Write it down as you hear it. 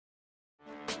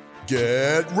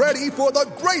Get ready for the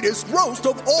greatest roast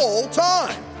of all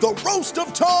time. The Roast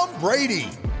of Tom Brady.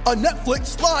 A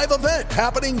Netflix live event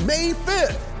happening May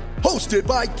 5th. Hosted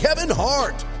by Kevin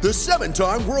Hart. The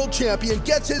 7-time world champion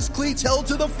gets his cleats held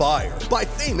to the fire by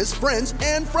famous friends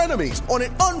and frenemies on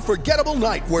an unforgettable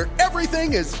night where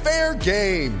everything is fair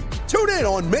game. Tune in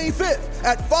on May 5th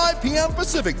at 5 p.m.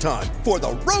 Pacific time for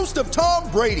the Roast of Tom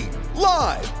Brady.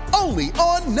 Live only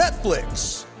on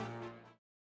Netflix.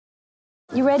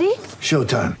 You ready?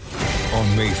 Showtime.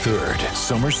 On May 3rd,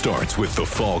 summer starts with The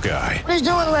Fall Guy. Let's do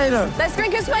it later. Let's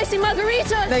drink a spicy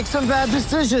margarita. Make some bad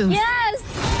decisions. Yes!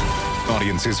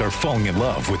 Audiences are falling in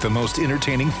love with the most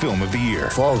entertaining film of the year.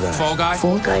 Fall Guy. Fall Guy?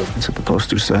 Fall guy. That's what the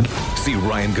poster said. See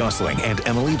Ryan Gosling and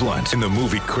Emily Blunt in the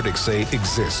movie critics say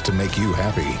exists to make you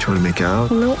happy. Trying to make it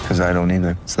out? Nope. Because I don't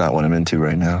either. It's not what I'm into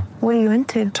right now. What are you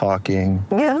into? Talking.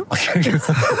 Yeah.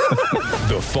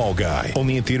 The Fall Guy.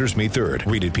 Only in theaters May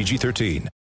 3rd. Rated PG-13.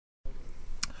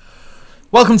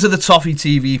 Welcome to the Toffee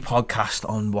TV Podcast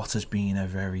on what has been a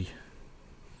very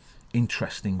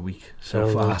interesting week so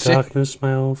far. Darkness,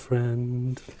 my old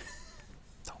friend.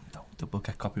 Don't we'll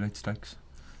get copyright strikes.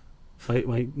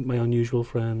 My unusual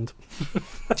friend.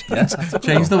 Yes,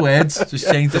 change the words. Just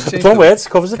change the It's one word,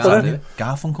 covers it, doesn't it?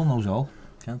 Garfunkel knows all.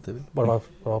 Can't do it. What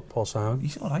about Paul Simon?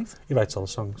 He's all right. He writes all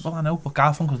the songs. Well, I know, but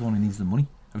Garfunkel's the one who needs the money.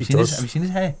 Have He you does. seen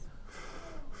his hair?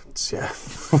 Yeah.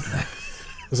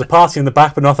 There's a party in the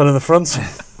back, but nothing in the front.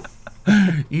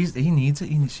 He needs it.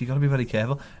 You got to be very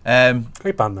careful.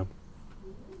 Great band, though.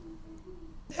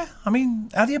 Yeah, I mean,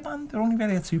 are they a band? They're only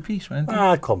really a two-piece, weren't they?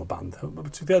 I'd call them a band, though.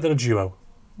 But they're a duo.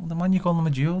 Well, then why you call them a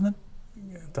duo then?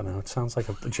 I don't know. It sounds like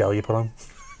a gel you put on.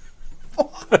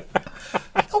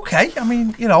 Okay, I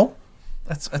mean, you know,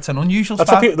 it's an unusual That's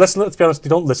start. let's be honest. They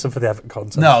don't listen for the Everton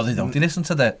content. No, they don't. They listen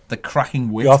to the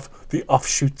cracking wit. The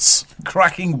offshoots.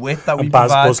 Cracking wit that we And Baz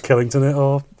provide. Buzz Killington,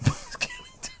 or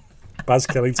Baz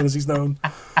Killington, as he's known.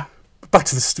 Back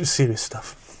to the serious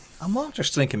stuff. I'm not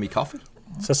just drinking me coffee.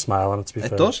 It's a smile on it, to be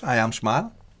fair. It does. I am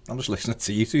smiling. I'm just listening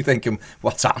to you two thinking,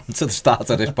 what's happened to the start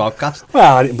of this podcast?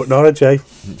 Well, anything but Norwich, eh?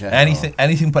 Yeah,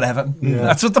 Anything but Everton. Yeah.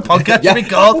 That's what the podcast Yeah. should be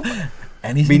called.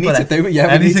 Anything We need but to Everton. do it, yeah,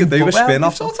 we need Anything to do but- a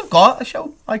spin-off. We've sort of got a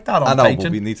show like that on I know, Patreon.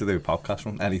 but we need to do a podcast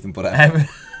from anything but Everton.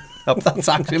 That's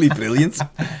actually brilliant.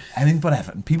 Anything but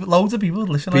Everton. Loads of people would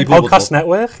listen. People like would Podcast love-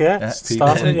 Network, yeah. Yeah.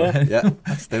 Starting, yeah. Yeah,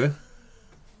 let's do it.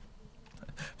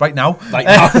 right now. Right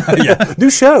now. Yeah. New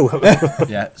show.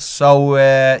 Yeah. So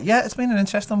yeah, it's been an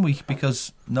interesting week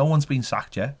because no one's been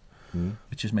sacked yet,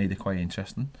 which has made it quite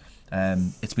interesting.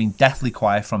 It's been deathly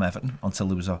quiet from Everton until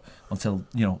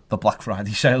the Black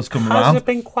Friday sales come Has around. it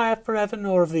been quiet for Everton,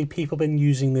 or have the people been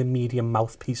using the media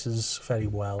mouthpieces very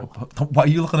well? Why are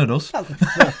you looking at us?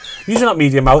 Usually not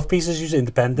media mouthpieces, usually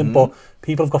independent, but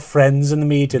people have got friends in the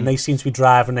media and they seem to be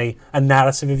driving a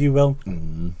narrative, if you will.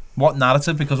 What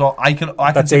narrative? Because I can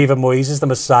That see, David Moyes is the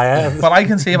Messiah. but I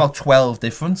can see about 12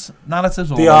 different narratives.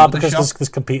 They all are, over the because shop. there's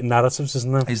competing narratives,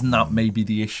 isn't there? Isn't that maybe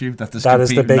the issue? That there's That is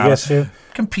the competing big issue.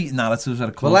 Competing narratives at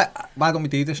a club. Well, why don't we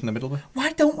do this in the middle of it?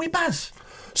 Why don't we, Baz?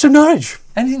 So Norwich.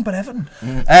 Anything but Everton.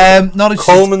 Norwich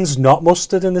Coleman's not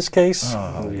mustard in this case.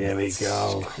 Oh, here we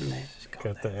go.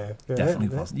 Good there. Yeah, definitely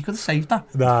yeah. wasn't. You could have saved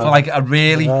that No. for like a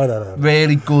really, No.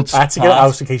 really good I start. had to get it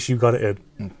out in case you got it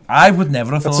in. I would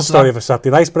never have That's thought a story of of a Saturday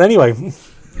night, but anyway.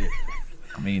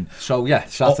 I mean, So, yeah,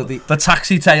 Saturday. the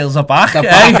taxi tails are back. They're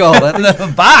eh? back already.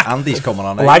 They're back. Andy's coming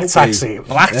on. Black eh? taxi.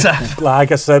 Black tap.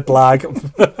 Blag, I said blag.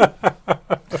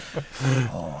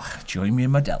 Join me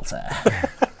in my Delta.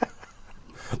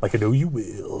 Like I know you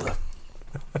will.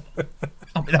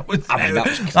 I mean, that was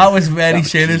that very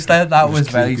was sinister. That was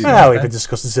very creepy. Yeah, we've sinister. been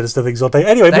discussing sinister things all day.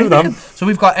 Anyway, moving on. So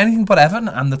we've got Anything But Everton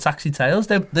and the Taxi Tales.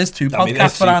 There's two I mean, podcasts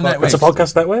there's for two our podcasts. network. It's a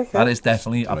podcast network. Yeah. That is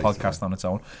definitely a Right, podcast on its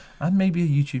own, and maybe a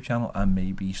YouTube channel, and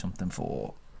maybe something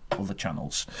for other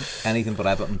channels. Anything but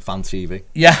Everton fan TV.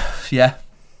 Yeah,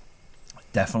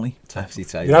 definitely. Taxi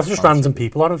tail. You have just random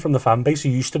people on it from the fan base who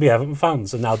used to be Everton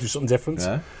fans and now do something different.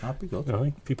 Yeah, that'd be good. You know,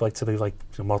 like, people like to be like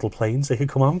model planes. They could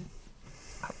come on.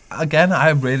 Again,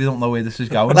 I really don't know where this is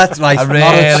going. That's right.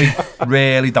 I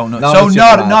really don't know. Norwich So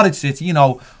are Norwich City, you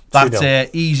know, that's 2-0. an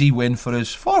easy win for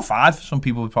us. 4 or 5. Some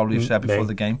people would probably have said before me.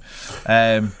 the game.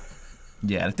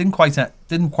 Yeah, it didn't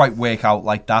quite work out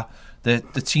like that. The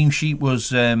team sheet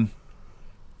was a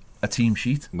team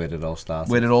sheet Where it all started.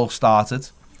 where it all started,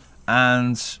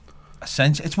 and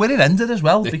essentially it's where it ended as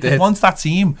well. It Because did. once that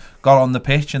team got on the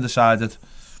pitch and decided,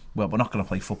 well, we're not going to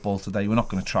play football today. We're not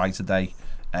going to try today.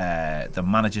 The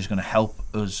manager's going to help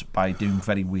us by doing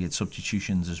very weird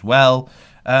substitutions as well.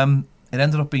 It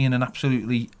ended up being an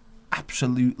absolutely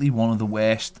one of the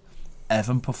worst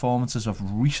Everton performances of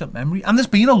recent memory, and there's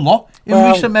been a lot in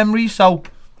recent memory. So,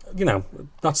 you know,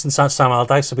 not since Sam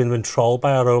Allardyce have been trolled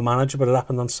by our own manager, but it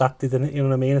happened on Saturday, didn't it? You know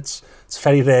what I mean? It's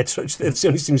very rare. It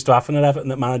only seems to happen at Everton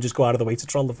that managers go out of the way to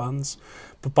troll the fans.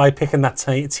 But by picking that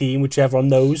team, which everyone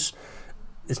knows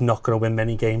is not going to win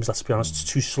many games, let's be honest, it's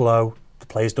too slow. The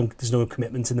players don't. There's no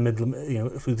commitment in the middle, you know,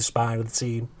 through the spine of the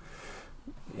team.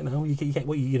 You know, you get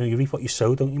what you reap what you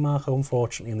sow, don't you, Marco?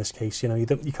 Unfortunately, in this case, you know, you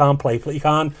can't you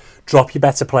can't drop your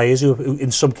better players who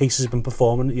in some cases have been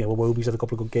performing. You know, Wobie's had a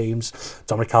couple of good games.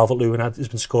 Dominic Calvert-Lewin has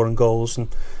been scoring goals, and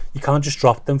you can't just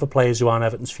drop them for players who aren't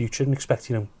Everton's future and expect,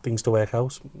 you know, things to work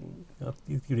out.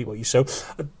 You reap what you sow.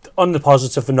 On the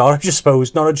positive for Norwich, I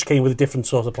suppose Norwich came with a different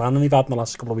sort of plan than they've had in the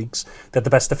last couple of weeks. They had the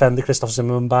best defender, Christoph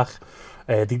Zimmermann, back.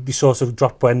 They sort of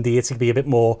dropped Buendia to be a bit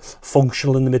more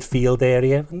functional in the midfield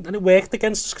area, and it worked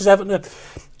against us because Everton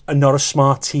are not a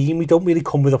smart team. We don't really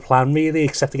come with a plan, really,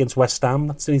 except against West Ham.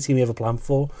 That's the only team we have a plan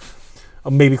for.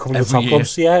 Or maybe coming to the top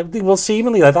clubs. Yeah, well,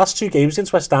 seemingly, like, that's 2 games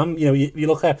against West Ham. You know, you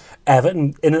look at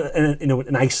Everton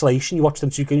in isolation, you watch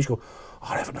them 2 games, you go,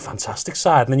 oh, Everton a fantastic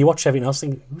side. And then you watch everything else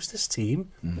and think, who's this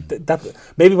team? That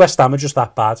maybe West Ham are just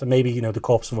that bad, and maybe, you know, the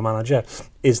corpse of a manager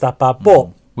is that bad. But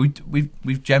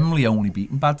We've generally only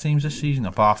beaten bad teams this season,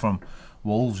 apart from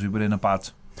Wolves, who were in a bad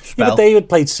spell. Yeah, but they had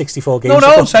played 64 games. No,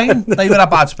 I'm saying they were a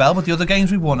bad spell, but the other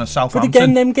games we won are Southampton. But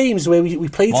again, them games where we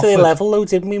played Watford. to their level, though,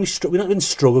 didn't we? We not been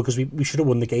struggle because we should have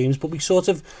won the games, but we sort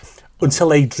of, until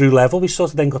they drew level, we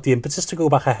sort of then got the impetus to go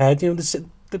back ahead. You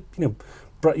know,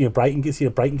 Brighton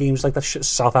games like that,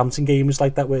 Southampton games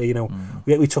like that, where, you know,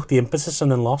 we took the impetus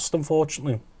and then lost,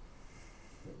 unfortunately.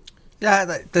 Yeah,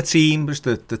 the team was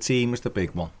the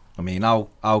big one. I mean, how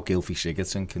Gylfi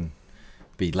Sigurdsson can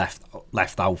be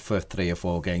left out for 3 or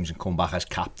 4 games and come back as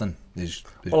captain is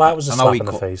well, that was a slap in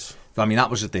the face. I mean, that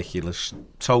was ridiculous.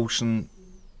 Tosin,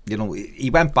 you know,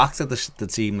 he went back to the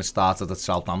team that started at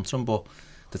Southampton, but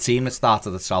the team that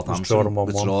started at Southampton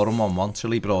was drawing 1-1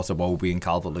 till he brought a Wobie and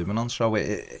Calvert-Lewin on. So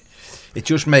it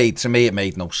just made, to me, it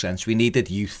made no sense. We needed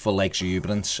youthful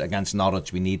exuberance against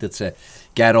Norwich. We needed to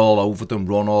get all over them,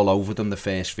 run all over them the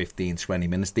first 15, 20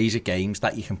 minutes. These are games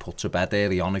that you can put to bed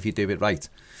early on if you do it right.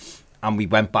 And we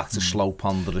went back to slow,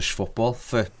 ponderous football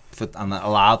and it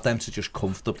allowed them to just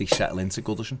comfortably settle into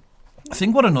Goodison. I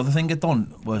think what another thing it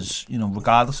done was, you know,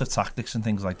 regardless of tactics and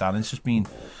things like that, and this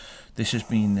has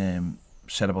been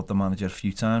said about the manager a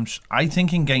few times. I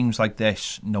think in games like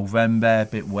this, November, a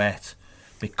bit wet,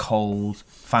 bit cold,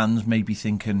 fans may be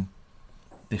thinking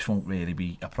this won't really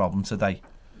be a problem today,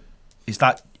 is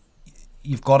that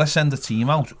you've got to send the team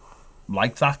out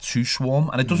like that to swarm,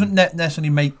 and it doesn't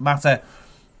necessarily matter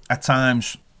at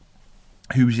times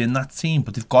who's in that team,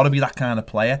 but they've got to be that kind of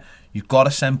player. You've got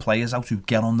to send players out who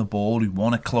get on the ball, who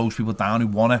want to close people down, who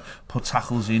want to put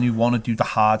tackles in, who want to do the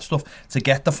hard stuff to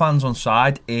get the fans on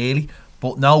side early.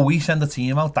 But no, we send the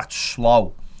team out that's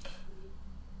slow,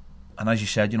 and as you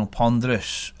said, you know,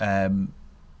 ponderous, and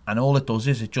all it does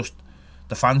is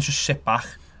the fans just sit back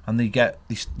and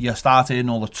you start hearing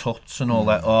all the tuts and all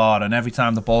that, and every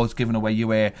time the ball's given away, you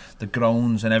hear the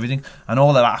groans and everything, and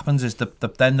all that happens is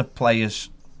then the players,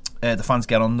 the fans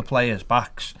get on the players'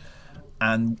 backs,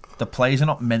 and the players are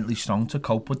not mentally strong to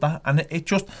cope with that, and it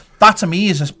just, that to me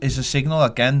is a signal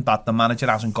again that the manager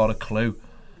hasn't got a clue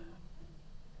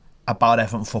about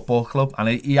Everton Football Club, and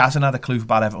he hasn't had a clue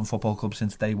about Everton Football Club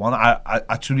since day one.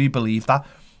 I truly believe that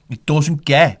he doesn't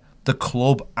get the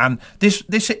club, and this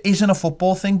isn't a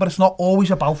football thing, but it's not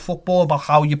always about football, about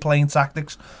how you're playing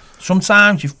tactics.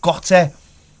 Sometimes you've got to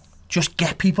just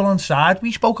get people on side.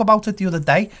 We spoke about it the other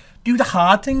day. Do the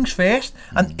hard things first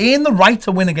and earn the right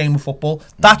to win a game of football.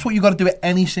 That's what you've got to do at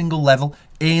any single level.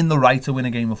 Earn the right to win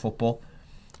a game of football.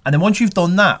 And then once you've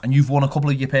done that and you've won a couple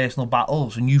of your personal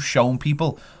battles and you've shown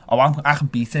people, I can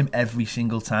beat him every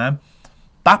single time,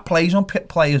 that plays on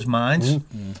players' minds.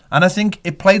 And I think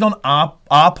it played on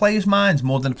our players' minds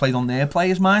more than it played on their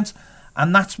players' minds.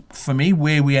 And that's, for me,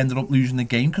 where we ended up losing the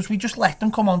game, because we just let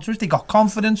them come onto us. They got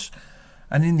confidence.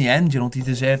 And in the end, you know, they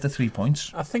deserved the 3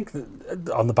 points. I think that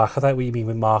on the back of that, what you mean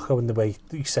with Marco and the way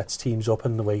he sets teams up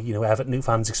and the way, you know, Everton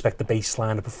fans expect the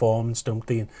baseline of performance, don't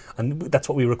they? And that's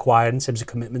what we require in terms of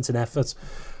commitment and effort.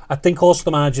 I think also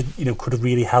the manager, you know, could have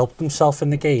really helped himself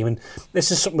in the game. And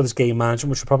this is something with his game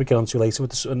management, which we'll probably get onto later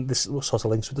with and this sort of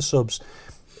links with the subs.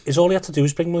 Is all he had to do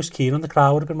was bring Moise Keane on. The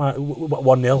crowd would have been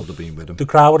 1-0. Would have been with him. The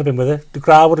crowd would have been with it. The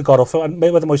crowd would have got off it. And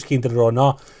whether Moise Keane did it or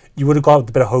not, you would have got a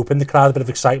bit of hope in the crowd, a bit of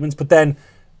excitement. But then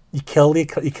you kill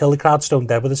the crowd stone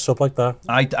dead with a sub like that.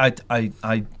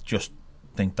 I just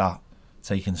think that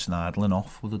taking Snidling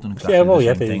off would have done exactly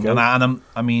the same thing.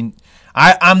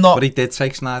 I'm not. But he did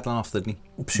take Snidling off, didn't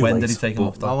he? When did he take him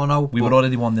off? Oh, no. We were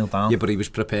already 1-0 down. Yeah, but he was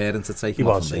preparing to take him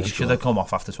off. He should have come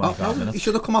off after 25 minutes. He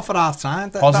should have come off at half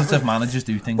time. Positive managers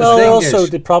do things. Well, also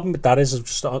the problem with that is,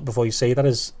 just before you say that,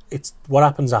 is it's what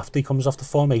happens after he comes off the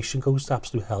formation goes to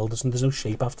absolute hell. There's no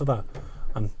shape after that.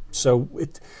 And so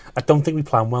I don't think we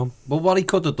plan well. Well, what he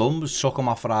could have done was suck him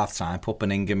off at half time, put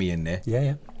Beningame in there,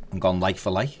 and gone like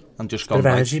for like, and just gone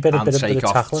right and take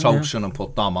off Tosun and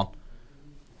put Dom on,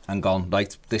 and gone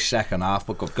right this second half.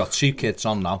 But we've got 2 kids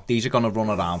on now. These are going to run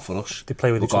around for us. They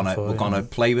play with we're going to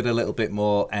play with a little bit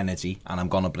more energy, and I'm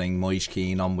going to bring Moise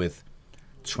Keane on with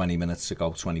 20 minutes to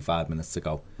go, 25 minutes to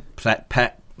go.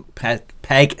 Peg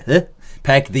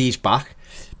these back,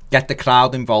 get the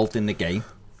crowd involved in the game,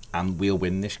 and we'll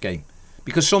win this game.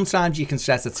 Because sometimes you can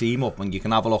set a team up and you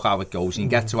can have a look how it goes, and you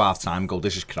get to half time and go,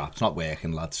 this is crap, it's not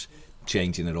working, lads,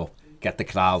 changing it up, get the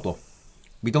crowd up.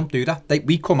 We don't do that.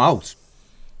 We come out.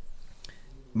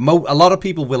 A lot of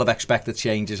people will have expected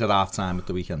changes at half time at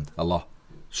the weekend. A lot.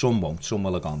 Some won't. Some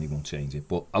will have gone, they won't change it.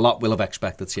 But a lot will have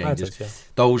expected changes.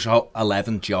 Those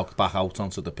 11 jogged back out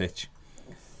onto the pitch.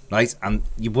 Right? And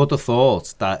you would have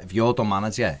thought that if you're the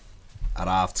manager at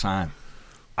half time,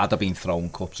 I'd have been throwing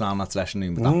cups down that dressing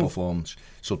room with that performance.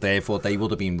 So therefore they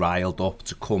would have been riled up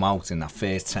to come out in that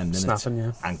first 10 minutes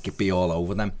and be all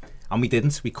over them. And we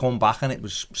didn't. We come back and it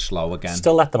was slow again.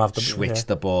 Still let them have the switch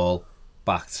the ball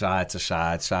back side to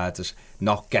side to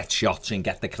not get shots and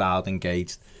get the crowd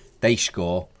engaged. They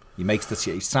score.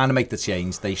 He's trying to make the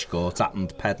change. They score. It's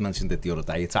happened. Ped mentioned it the other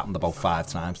day. It's happened about 5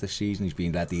 times this season. He's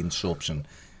been ready in subs and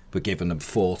we're giving them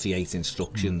 48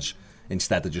 instructions.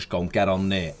 Instead of just going, get on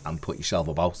there and put yourself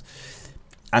about.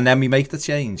 And then we make the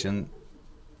change.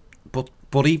 But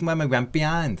even when we went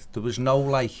behind, there was no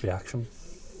reaction.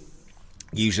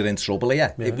 User in trouble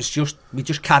here. It was just, we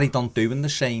just carried on doing the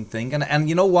same thing. And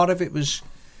you know what, if it was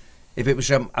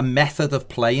a method of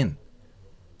playing,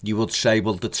 you would say,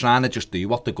 well, they're trying to just do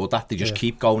what they're good at. They just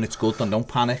keep going, it's good, and don't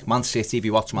panic. Man City, if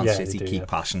you watch Man City, keep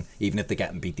passing. Even if they're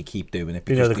getting beat, they keep doing it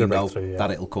because they know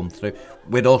that it'll come through.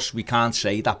 With us, we can't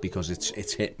say that because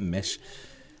it's hit and miss.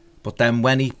 But then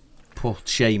when he put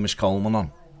Seamus Coleman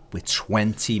on with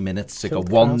 20 minutes to go,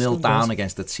 1-0 down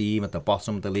against a team at the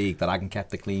bottom of the league that hadn't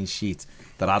kept a clean sheet,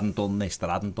 that hadn't done this,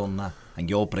 that hadn't done that, and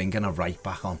you're bringing a right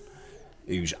back on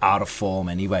who's out of form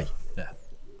anyway.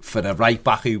 For a right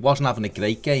back who wasn't having a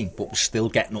great game but was still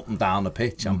getting up and down the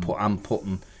pitch and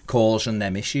causing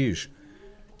them issues,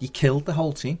 you killed the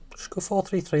whole team. Just go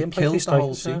 4-3-3 and play killed the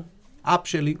whole team.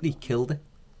 Absolutely killed it.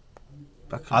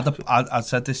 I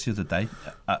said this the other day.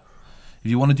 If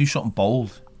you want to do something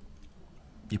bold,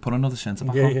 you put another centre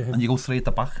back on and you go 3 at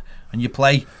the back and you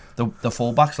play the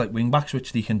full backs like wing backs,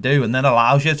 which they can do, and then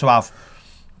allows you to have.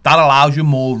 That allows you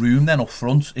more room then up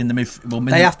front in the midfield.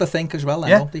 They have to think as well,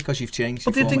 don't they? Because you've changed.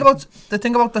 But the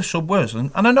thing about the sub-words,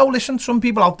 and I know, listen, some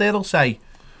people out there will say,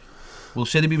 well,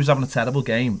 Sidney was having a terrible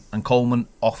game and Coleman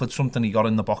offered something, he got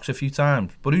in the box a few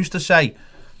times. But who's to say,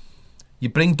 you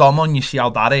bring Dom on, you see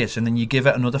how that is, and then you give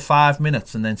it another 5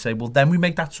 minutes and then say, well, then we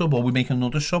make that sub or we make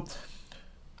another sub.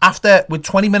 With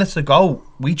 20 minutes to go,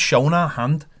 we'd shown our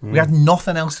hand. We had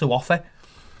nothing else to offer.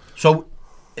 So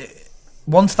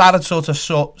once that had sort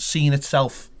of seen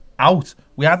itself out,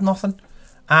 we had nothing.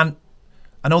 And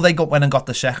I know they went and got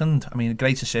the second. I mean, a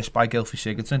great assist by Gylfi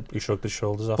Sigurdsson. He shrugged his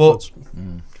shoulders afterwards.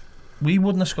 We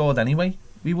wouldn't have scored anyway.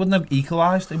 We wouldn't have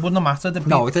equalised. It wouldn't have mattered.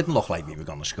 No, it didn't look like we were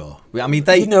going to score. I mean,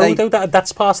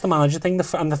 that's part of the manager thing,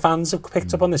 and the fans have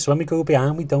picked up on this. So when we go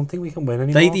behind, we don't think we can win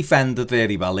anymore. They defended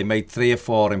very well. They made 3 or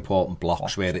 4 important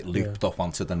blocks where it looped up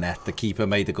onto the net. The keeper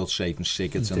made a good save, and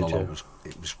Sigurdsson, although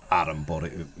it was Aaron,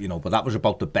 but that was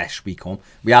about the best we come.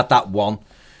 We had that one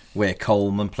where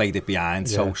Coleman played it behind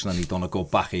Tosun and he'd done a good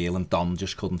back heel, and Dom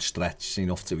just couldn't stretch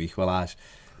enough to equalise.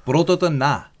 But other than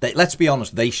that, let's be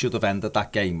honest, they should have ended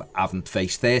that game having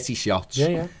faced 30 shots,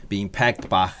 being pegged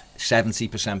back,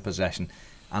 70% possession,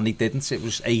 and they didn't. It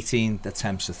was 18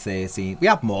 attempts to 13. We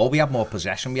had more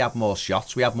possession, we had more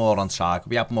shots, we had more on target,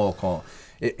 we had more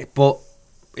but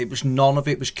it was none of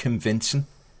it was convincing.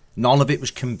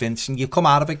 You come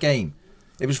out of a game,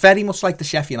 it was very much like the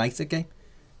Sheffield United game.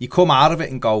 You come out of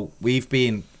it and go, we've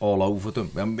been all over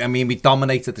them. I mean, we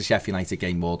dominated the Sheffield United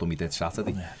game more than we did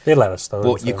Saturday. They let us though.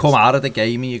 But you come out of the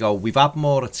game and you go, we've had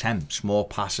more attempts, more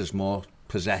passes, more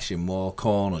possession, more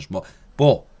corners, but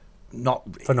not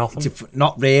for nothing.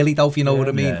 Not really though, if you know what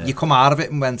I mean. You come out of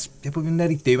it and went, we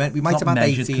nearly do it. We might have had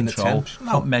 18 attempts.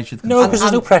 Not measured. No, because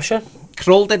there's no pressure.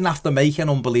 Krull didn't have to make an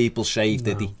unbelievable save,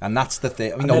 did he? And that's the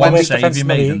thing. You know, one save he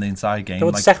made in the entire game. They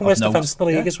were the second worst defence in the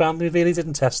league as well. They really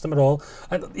didn't test them at all.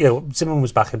 And, you know, Zimmerman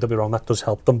was back in, don't be wrong, that does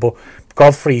help them. But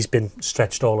Godfrey's been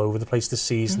stretched all over the place this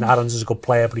season. Aarons is a good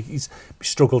player, but he's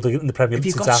struggled in the Premier League.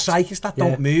 If you've got strikers that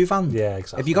don't move, and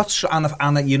exactly. If you got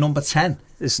and your number 10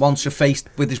 once you're faced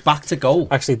with his back to goal.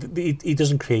 Actually, he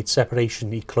doesn't create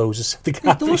separation. He closes the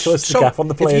gap. He closes the gap on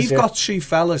the players. If you've got two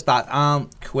fellas that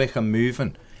aren't quick and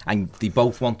moving, and they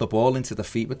both want the ball into the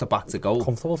feet with the back to goal,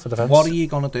 comfortable for defence. What are you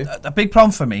going to do? The big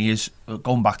problem for me is,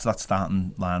 going back to that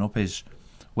starting lineup, is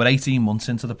we're 18 months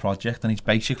into the project and he's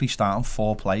basically starting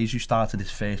 4 players who started his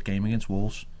first game against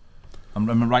Wolves. I'm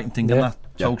right in thinking that.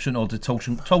 Tosun, or did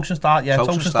Tosun start? Yeah,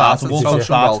 Tosun started. Wolves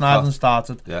started, Snydden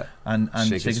started, and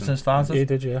Sigurdsson started. He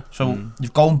did, yeah. So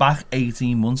you've gone back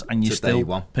 18 months and you're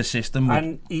still persistent with...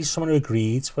 And he's someone who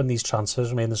agreed when these transfers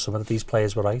were made in the summer that these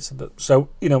players were right. So,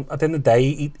 you know, at the end of the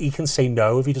day, he can say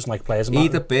no if he doesn't like players.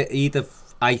 Either,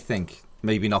 I think,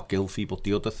 maybe not Gylfi, but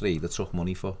the other 3 that took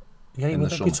money for. Yeah,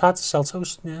 he tried to sell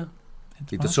Tosun, yeah.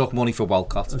 He'd have took money for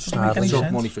Walcott. He'd have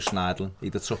took money for Schneidlin.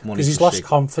 He'd have took money because he's lost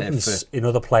confidence in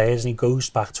other players, and he goes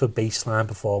back to a baseline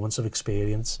performance of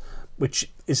experience,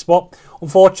 which is what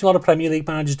unfortunately a lot of Premier League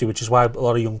managers do, which is why a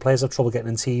lot of young players have trouble getting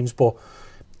in teams. But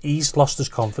he's lost his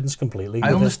confidence completely.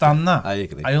 I understand that. I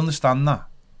agree. I understand that.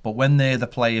 But when they're the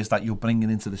players that you're bringing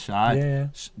into the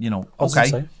side, you know,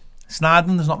 okay,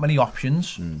 Snydden, there's not many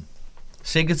options.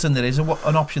 Sigurdsson, there is an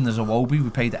option. There's a Wobie.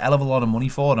 We paid a hell of a lot of money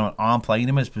for and aren't playing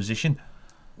him in his position,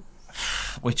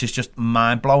 which is just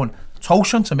mind-blowing.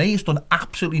 Tosun, to me, has done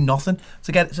absolutely nothing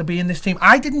to get to be in this team.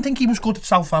 I didn't think he was good at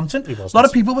Southampton. A lot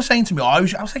of people were saying to me, I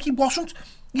was like, he wasn't.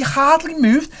 He hardly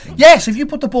moved. Yes, if you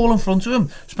put the ball in front of him,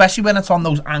 especially when it's on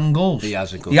those angles, he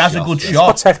has a good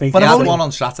shot. Technique. But he had one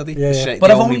on Saturday. The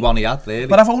only one he had, really.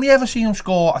 But I've only ever seen him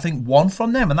score, I think, 1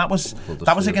 from them, and that was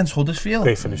against Huddersfield.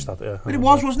 Great finish that, yeah. But it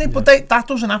wasn't it? But that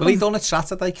doesn't happen. Well, he done it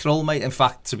Saturday. Krull made. In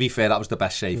fact, to be fair, that was the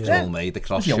best save Krull made. The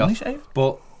cross shot. Only save.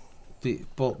 But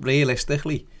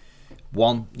realistically,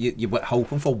 you were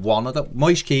hoping for one of the...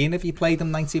 Moise Keane, if you played him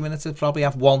 90 minutes, would probably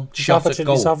have one shot at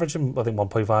goal. He's averaging, I think,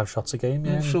 1.5 shots a game,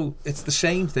 yeah. So it's the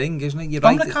same thing, isn't it?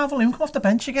 Dominic Calvert-Lewin come off the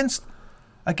bench against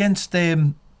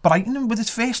Brighton with his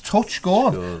first touch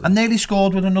scored and nearly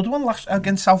scored with another one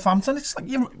against Southampton. It's like,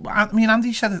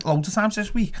 Andy said it loads of times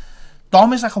this week.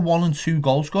 Dom is like a 1 and 2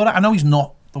 goal scorer. I know he's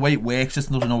not. The way it works, it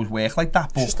doesn't always work like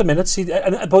that. But it's just the minutes.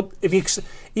 But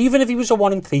even if he was a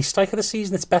 1 and 3 striker this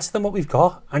season, it's better than what we've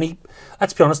got. And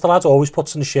let's be honest, the lad always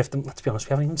puts in the shift. And let's be honest,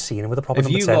 we haven't even seen him with a proper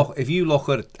number 10. If you look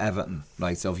at Everton,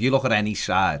 right? So if you look at any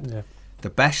side,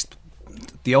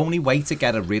 the only way to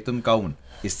get a rhythm going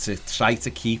is to try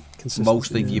to keep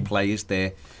most of your players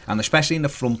there, and especially in the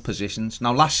front positions.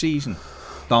 Now, last season,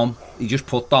 he just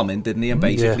put Dom in, didn't he? And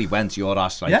basically went, you're our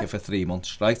striker for 3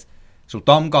 months, right? So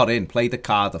Dom got in, played at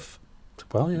Cardiff,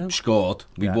 scored,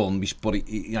 we won, but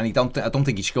I don't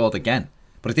think he scored again.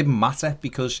 But it didn't matter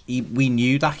because we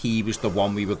knew that he was the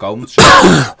one we were going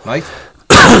to, right?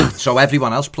 So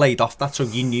everyone else played off that, so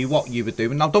you knew what you were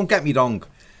doing. Now, don't get me wrong,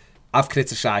 I've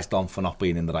criticised Dom for not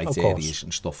being in the right areas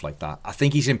and stuff like that. I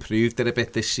think he's improved it a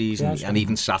bit this season, and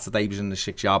even Saturday he was in the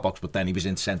 6-yard box, but then he was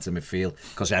in centre midfield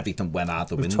because everything went out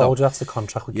the window. Told you that's the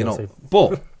contract with Gylfi.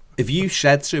 But if you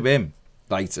said to him,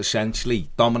 right, essentially,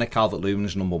 Dominic Calvert-Lewin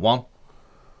is number 1,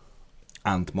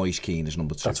 and Moise Keane is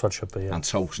number 2. That's what it should be, and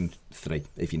Tosun 3,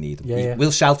 if you need him.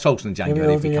 We'll sell Tosun in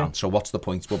January if we can, so what's the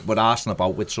point? But we're arsing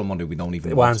about with someone who we don't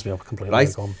even want. It winds me up completely.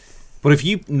 Right? But if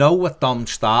you know what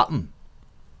Dom's starting,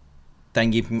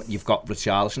 then you've got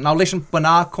Richarlison. Now listen,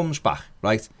 Bernard comes back,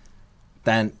 right?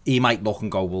 Then he might look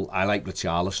and go, well, I like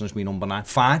Richarlison as my number 9.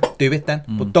 Fine, do it then.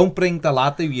 But don't bring the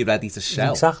lad who you're ready to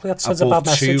sell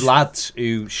above 2 lads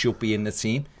who should be in the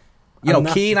team. You know,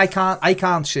 Keane, I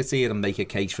can't sit here and make a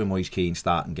case for Moise Keane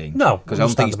starting games. No, because I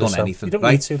don't think he's done anything. You don't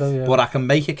right? need to, though, But I can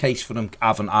make a case for him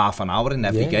having half an hour in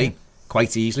every game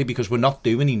quite easily because we're not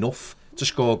doing enough to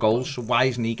score goals, so why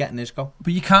isn't he getting his goal?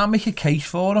 But you can't make a case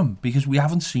for him because we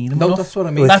haven't seen him enough. That's what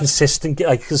I mean. With consistent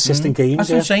games. That's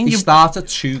what I'm saying. He started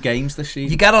 2 games this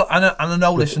season. You get, and I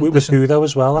know. Listen, with Hugo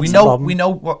as well. We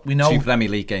know 2 Premier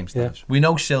League games. Yeah. We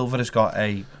know Silva has got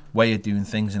a way of doing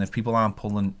things, and if people aren't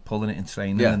pulling it in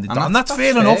training, and that's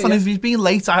fair enough. And if he's being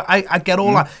late, I get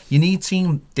all that. You need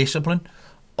team discipline,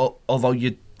 although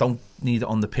you don't need it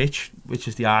on the pitch, which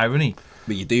is the irony.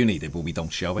 But you do need it, but we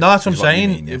don't show it. No, that's what I'm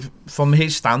saying. From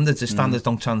his standards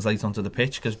don't translate onto the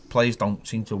pitch because players don't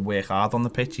seem to work hard on the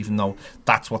pitch, even though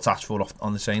that's what's asked for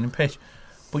on the training pitch.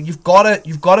 But you've got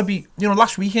to be. You know,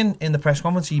 last week in the press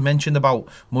conference, he mentioned about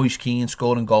Moise Keane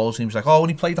scoring goals, and he was like, "Oh, and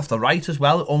he played off the right as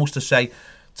well," almost to say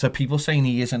to people saying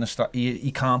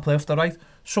he can't play off the right.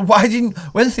 So why didn't,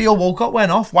 when Theo Walcott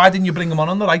went off, why didn't you bring him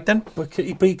on the right then? But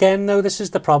again, no, this is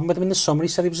the problem with him. In the summer, he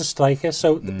said he was a striker.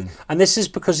 So, and this is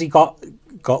because he got.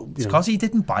 It's because he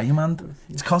didn't buy him, and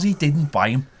it's because he didn't buy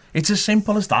him. It's as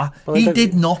simple as that. He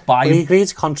did not buy him. He agreed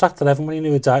to contract to everyone he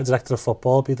knew a director of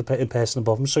football would be the person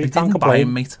above him. So he can't complain. Buy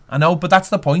him, mate. I know, but that's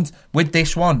the point. With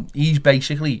this one, he's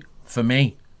basically, for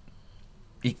me,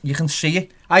 you can see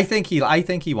it. I think he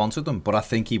wanted them, but I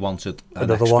think he wanted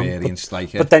an experienced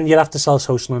striker. But then you'd have to sell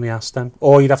Social on the ass then,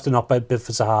 or you'd have to not bid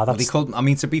for Zaha. But he couldn't. I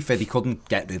mean, to be fair, he couldn't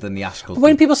get rid of the ass.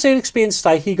 When people say experienced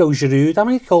striker, he goes Giroud. How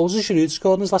many goals has Giroud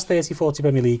scored in his last 30-40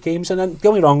 Premier League games? And then, don't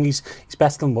get me wrong, he's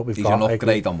better than what we've got. He's an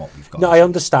upgrade on what we've got. No, I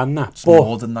understand that. It's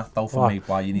more than that, though, for me.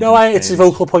 Why you need? No, it's a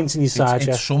vocal point in your side.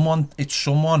 It's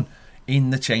someone in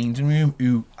the changing room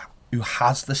who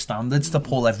has the standards to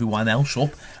pull everyone else up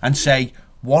and say,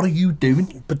 what are you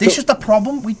doing? But this is the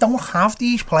problem. We don't have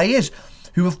these players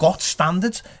who have got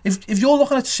standards. If you're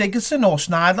looking at Sigurdsson or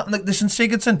Sneijder, listen,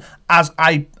 Sigurdsson, as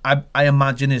I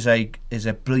imagine, is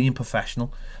a brilliant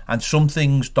professional, and some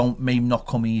things may not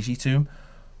come easy to him.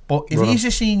 But if he's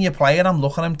a senior player, I'm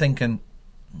looking at him thinking,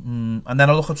 and then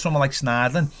I look at someone like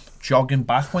Sneijder jogging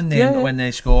back when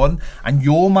they're scoring, and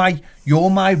you're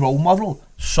my role model.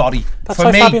 Sorry, that's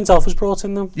why Fabian Delph was brought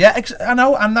in, though. Yeah, I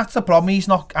know, and that's the problem. He's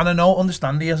not, and I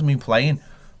understand he hasn't been playing,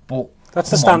 but that's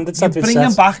the standards. You bring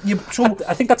him back.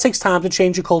 I think that takes time to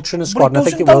change your culture in a squad, and I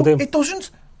think it will do. It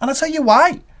doesn't, and I'll tell you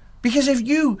why. Because if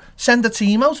you send a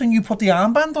team out and you put the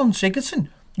armband on Sigurdsson,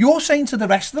 you're saying to the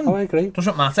rest of them, I agree.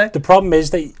 Doesn't matter. The problem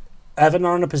is that Everton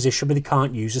are in a position where they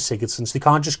can't use a Sigurdsson, so they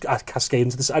can't just cascade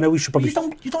into this. I know we should probably... You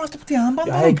don't have to put the armband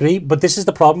on. I agree, but this is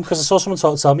the problem, because I saw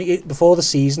someone tell me before the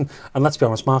season, and let's be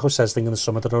honest, Marco says thing in the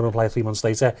summer that don't apply 3 months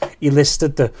later, he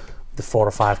listed the 4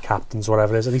 or 5 captains,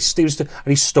 whatever it is, and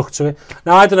he stuck to it.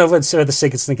 Now, I don't know whether the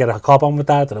Sigurdsson get a cob on with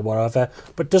that, I don't know, whatever,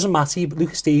 but it doesn't matter.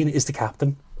 Lucas Digne is the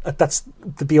captain. That's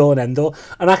the be-all and end-all.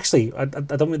 And actually, I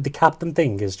don't... The captain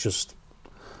thing is just...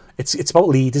 It's about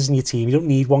leaders in your team. You don't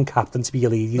need one captain to be your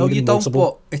leader. You don't,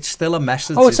 but it's still a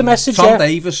message. Oh, it's a message, Tom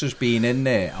Davies has been in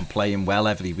there and playing well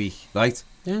every week, right?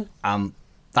 Yeah. And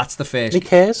that's the first... He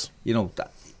cares. You know,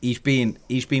 he's been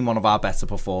one of our better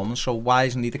performers, so why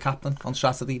isn't he the captain on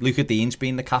Saturday? Lucas Digne's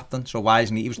been the captain, so why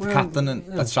isn't he? He was the captain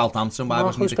at Southampton. Why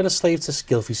wasn't he? He's been a slave to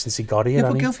Gylfi since he got here.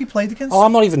 Yeah, but Gylfi played against... Oh,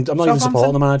 I'm not even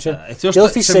supporting the manager.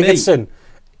 Gylfi Sigurdsson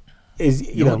is...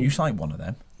 You sound like one of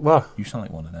them. What? You sound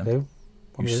like one of them. Who?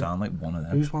 You sound like one of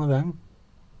them. Who's one of them?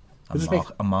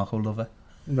 A Marco lover.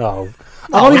 No.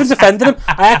 I'm not even defending him.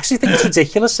 I actually think it's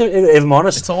ridiculous, if I'm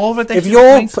honest. It's all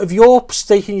ridiculous. If you're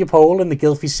staking your pole in the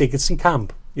Gylfi Sigurdsson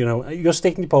camp, you're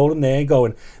staking your pole in there and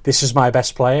going, this is my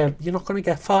best player, you're not going to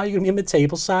get far. You're going to be in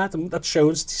mid-table side, and that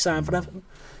shows it's signed for Everton.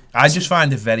 I just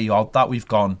find it very odd that we've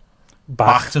gone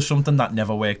back to something that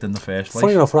never worked in the first place.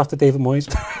 Funny enough, we're after David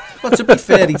Moyes. But to be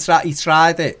fair, he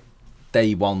tried it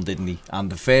day one, didn't he?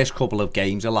 And the first couple of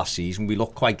games of last season, we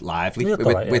looked quite lively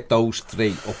with those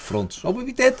 3 up front. Oh,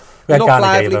 we did. We had Garner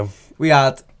lively. We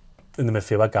had in the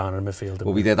midfield, we had Garner in the midfield.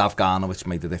 Well, we did have Garner, which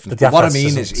made the difference. But what I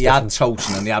mean is, he had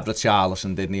Tosun and he had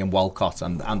Richarlison, didn't he, and Walcott,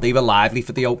 and they were lively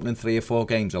for the opening 3 or 4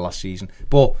 games of last season.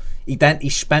 But he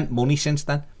spent money since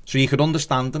then, so you could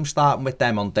understand him starting with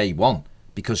them on day one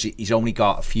because he's only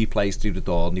got a few players through the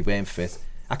door and they weren't fit.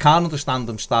 I can't understand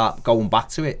them start going back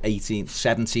to it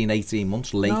 17, 18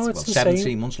 months later. No,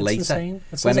 17 months later. Insane.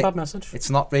 It's a bad message. It's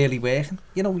not really working.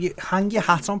 You hang your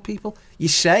hat on people. You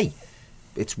say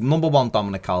it's number 1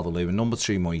 Dominic Calvert-Lewin, number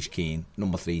 2 Moise Kean,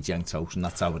 number 3 Cenk Tosun.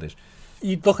 That's how it is.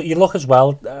 You look as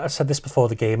well. I said this before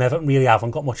the game. Everton really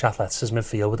haven't got much athleticism in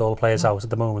field with all the players out at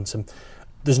the moment, and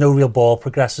there's no real ball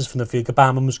progressors from the field.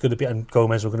 Gabama was going to be, and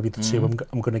Gomez were going to be the 2.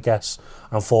 I'm going to guess.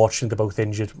 Unfortunately, they're both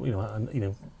injured.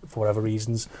 For whatever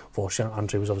reasons. Fortunately,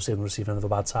 Andrew was obviously on the receiving end of a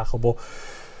bad tackle. But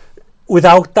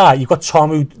without that, you've got Tom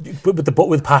who,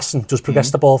 with passing, does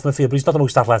progress the ball from the field. But he's not the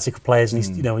most athletic of players, and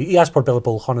he has put a bit of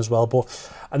bulk on as well.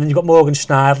 And then you've got Morgan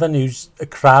Schneiderlin, who's a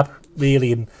crab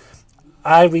really, and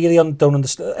I really don't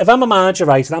understand. If I'm a manager,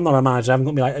 right, and I'm not a manager, I haven't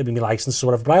got my license or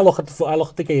whatever, but I look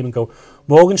at the game and go,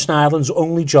 Morgan Schneiderlin's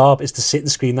only job is to sit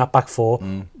and screen that back 4.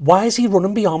 Why is he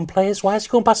running beyond players? Why is he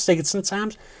going past Sigurdsson at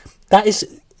times?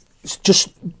 It's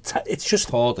just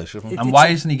Portish, isn't it? And why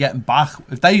isn't he getting back?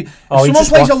 If someone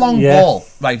plays a long ball,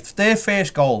 right, their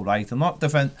first goal, right, and not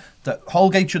defend, the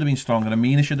Holgate should have been stronger, and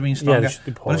Mina should have been stronger.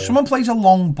 But if someone plays a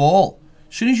long ball,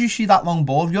 as soon as you see that long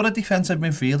ball, if you're a defensive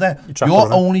midfielder,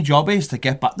 your only job is to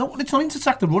get back. No, it's not to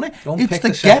track the runner.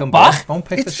 It's to get back.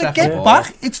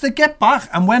 It's to get back.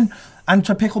 And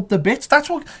to pick up the bits. That's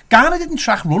what Garner didn't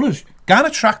track runners. Garner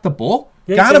tracked the ball.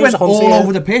 Garner went all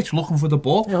over the pitch looking for the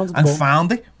ball and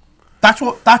found it. That's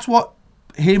what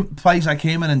players like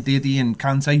him and Ndidi and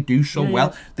Kante do so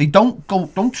well. They don't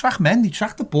track men, they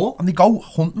track the ball and they go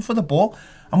hunting for the ball.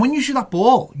 And when you see that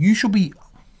ball, you should be.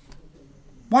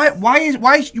 Why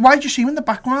do you see him in the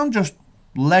background just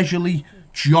leisurely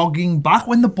jogging back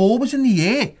when the ball was in the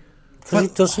air? Because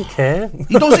he doesn't care.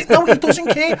 He doesn't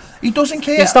care. He doesn't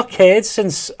care. He's not cared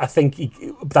since, I think,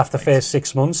 after the first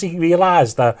 6 months, he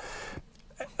realised that,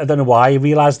 I don't know why, he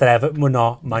realised that Everton were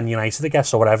not Man United, I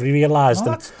guess, or whatever he realised.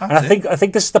 That's and I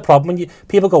think this is the problem. When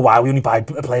people go, wow, we only buy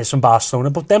players from Barcelona,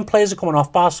 but then players are coming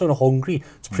off Barcelona hungry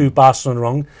to prove Barcelona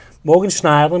wrong. Morgan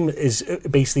Schneiderlin is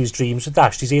basically his dreams are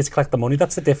dashed. He's here to collect the money.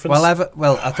 That's the difference.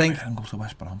 I think go to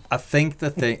West Brom. I think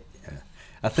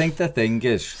the thing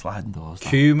is, sliding doors.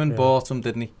 Koeman bought him,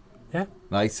 didn't he? Yeah.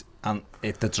 Right, and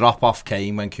the drop off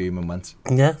came when Koeman went.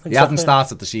 Yeah, exactly. He hadn't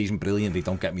started the season brilliantly.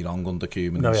 Don't get me wrong, under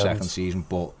Koeman in the second season,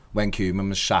 but when Koeman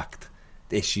was sacked,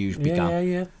 issues began.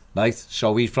 Yeah. Right,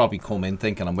 so he's probably come in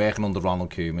thinking, I'm working under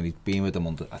Ronald Koeman. He'd been with him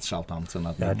at Southampton.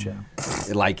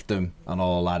 He liked him and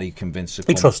all that. He convinced him.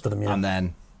 He trusted him, yeah. And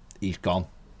then he's gone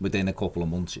within a couple of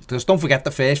months. Because don't forget,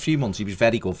 the first few months he was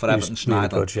very good for Everton.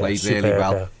 Schneider played really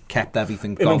well, kept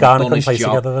everything going, done his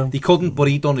job. He couldn't, but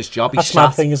he done his job. That's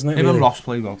mad thing, isn't it? Him and Ross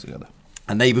played well together.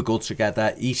 And they were good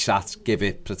together. He sat, give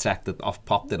it, protected,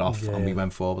 popped it off, and we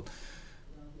went forward.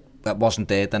 That wasn't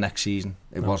there the next season.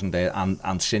 It wasn't there.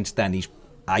 And since then,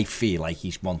 I feel like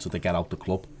he's wanted to get out the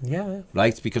club. Yeah.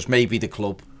 Right? Because maybe the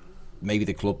club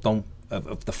don't.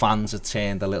 The fans had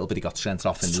turned a little bit. He got sent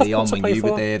off in Lyon when you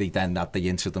were there. He then had the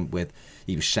incident with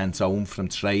he was sent home from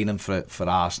training for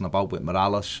Arsenal about with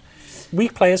Morales.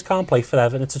 Weak players can't play for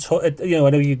Everton. I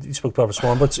know you spoke about this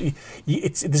one, but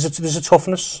there's a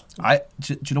toughness.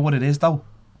 Do you know what it is though?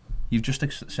 You've just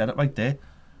said it right there.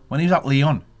 When he was at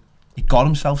Lyon, he got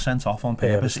himself sent off on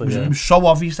purpose. It was so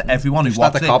obvious to everyone who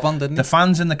watched it. The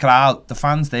fans in the crowd, the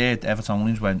fans there, the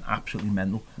Evertonians went absolutely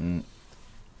mental.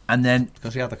 And then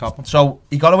because he had the cop on. So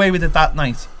he got away with it that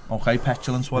night. Okay,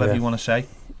 petulance, whatever you want to say.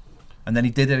 And then he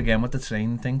did it again with the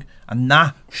training thing. And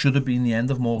that should have been the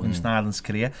end of Morgan Schneiderlin's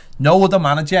career. No other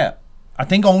manager, I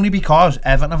think only because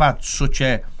Everton have had such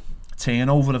a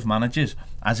turnover of managers,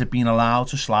 has it been allowed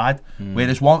to slide.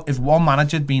 Whereas if one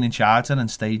manager had been in charge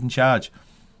and stayed in charge,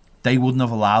 they wouldn't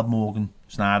have allowed Morgan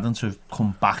Schneiderlin to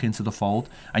come back into the fold.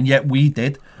 And yet we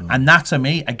did. And that to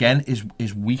me, again,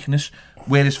 is weakness.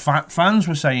 Whereas fans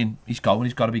were saying, he's going,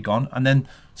 he's got to be gone. And then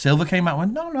Silva came out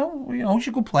and went, no, he's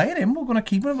a good player, him. We're going to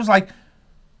keep him. It was like,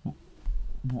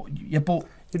 yeah, but...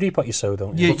 You reap what you sow,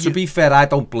 don't you? But to be fair, I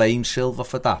don't blame Silva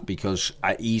for that because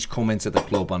he's come into the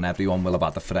club and everyone will have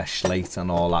had a fresh slate and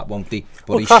all that, won't they?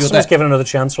 But he should have given another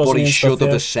chance, wasn't he? But he should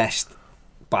have assessed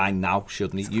by now,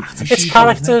 shouldn't he? It's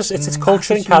characters, it's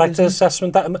culture and character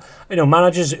assessment. That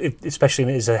managers,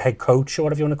 especially as a head coach or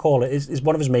whatever you want to call it, is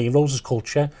one of his main roles is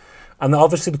culture. And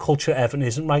obviously the culture at Everton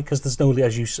isn't right because there's no,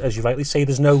 as you rightly say,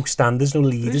 there's no standards, no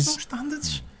leaders. There's no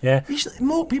standards. Yeah.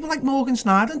 People like Morgan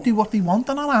Schneiderlin do what they want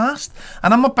and are asked.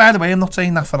 And I'm not, by the way, I'm not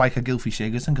saying that for like a Gylfi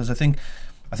Sigurdsson because I think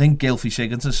Gylfi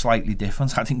Sigurdsson is slightly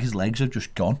different. I think his legs have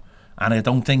just gone. And I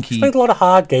don't think he's played a lot of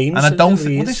hard games. And I don't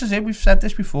think, well, this is it, we've said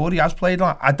this before, he has played a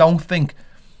lot. I don't think,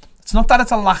 it's not that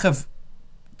it's a lack of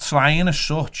trying as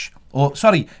such,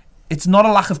 it's not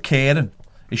a lack of caring.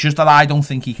 It's just that I don't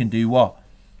think he can do what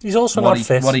he's also not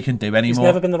fit. What he can do anymore. He's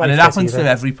never been the right and it happens either. To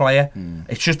every player.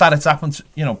 It's just that it's happened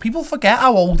to, people forget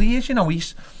how old he is.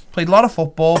 He's played a lot of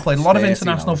football, played a lot of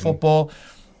international football.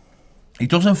 He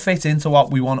doesn't fit into what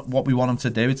we want him to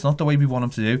do. It's not the way we want him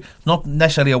to do. It's not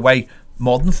necessarily a way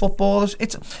modern footballers.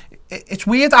 It's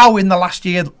weird how in the last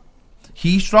year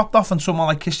he's dropped off and someone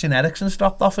like Christian Eriksen's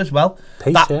dropped off as well.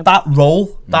 That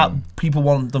role that people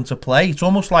want them to play. It's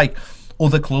almost like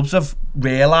other clubs have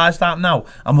realised that now,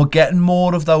 and we're getting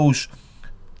more of those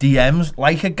DMs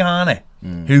like a Ghana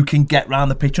who can get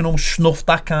round the pitch and almost snuff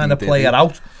that kind of player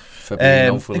out.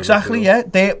 Exactly, yeah.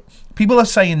 People are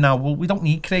saying now, well, we don't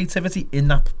need creativity in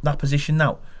that position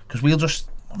now because we'll just.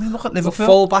 Look at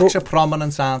Liverpool. The fullbacks are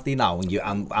prominent, aren't they now?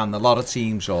 And a lot of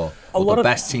teams, the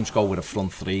best teams go with a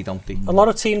front three, don't they? A lot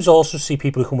of teams also see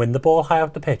people who can win the ball high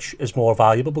up the pitch as more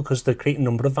valuable because they're creating a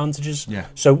number of advantages. Yeah.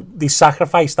 So they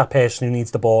sacrifice that person who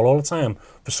needs the ball all the time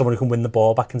for someone who can win the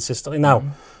ball back consistently. Now,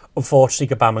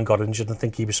 unfortunately, Gabam got injured and I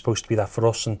think he was supposed to be that for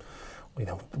us. And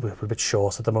we're a bit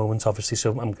short at the moment, obviously,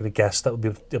 so I'm going to guess that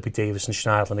it'll be Davis and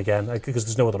Schneiderlin again because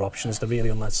there's no other options there really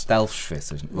unless... Delph's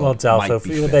fit, isn't it? Well,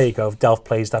 Delph, there you go, if Delph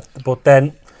plays that. But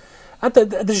then,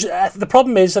 The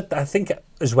problem is that I think,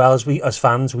 as well as we as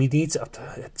fans, we need.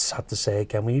 It's sad to say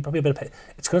again. We need probably a bit of.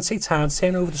 It's going to take time to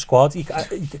turn over the squad. You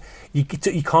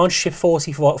can't ship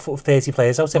 30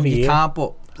 players out every year. You can't,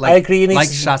 but I agree. Like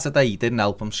Saturday, he didn't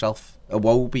help himself.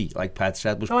 Iwobi, like Ped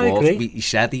said, was brought. He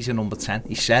said he's a number 10.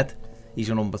 He said he's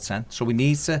a number 10. So we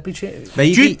need to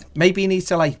maybe he needs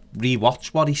to like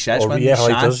rewatch what he says when he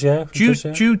does.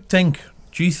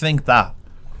 Do you think that?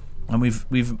 And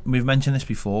we've mentioned this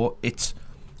before.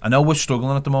 I know we're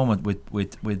struggling at the moment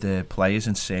with players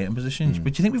in certain positions,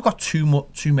 but do you think we've got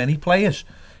too many players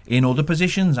in other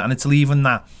positions, and it's leaving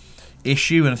that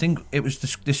issue? And I think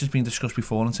this has been discussed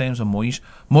before in terms of Moyes.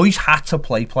 Moyes had to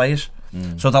play players.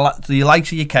 So the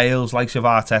likes of your Cales, likes of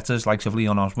Arteta's, likes of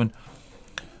Leon Osman,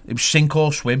 it was sink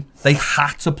or swim. They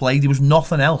had to play. There was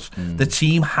nothing else. The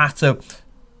team had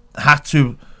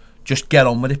to just get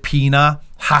on with it. Pienaar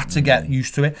had to get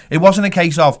used to it. It wasn't a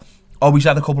case of, he's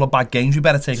had a couple of bad games, we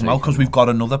better take him out because we've got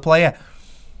another player.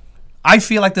 I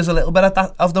feel like there's a little bit of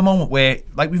that of the moment where,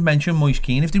 like we've mentioned, Moise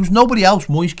Keane. If there was nobody else,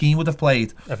 Moise Keane would have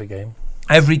played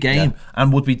every game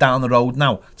and would be down the road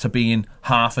now to being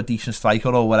half a decent striker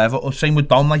or whatever. Or same with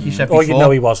Don, like you said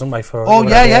before. He wasn't, mate.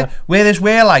 Whereas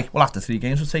we're like, well, after 3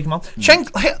 games we'll take him out.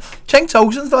 Cenk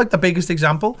Tosun's like the biggest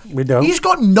example. We know. He's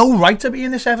got no right to be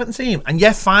in this Everton team, and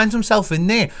yet finds himself in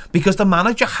there because the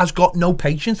manager has got no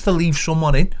patience to leave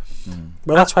someone in.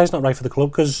 Well, that's why he's not right for the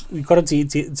club, because we've got a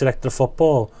director of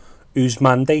football whose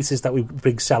mandate is that we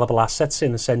bring sellable assets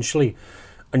in, essentially,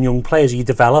 and young players you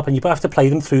develop, and you have to play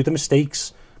them through the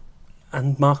mistakes.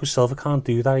 And Marco Silva can't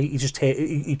do that. He just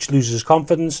loses his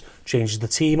confidence, changes the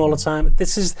team all the time.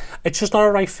 It's just not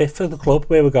a right fit for the club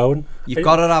where we're going. You've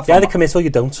got to have either commit or you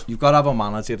don't. You've got to have a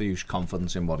manager who's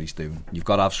confident in what he's doing. You've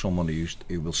got to have someone who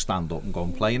will stand up and go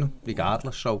and play him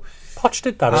regardless. So Poch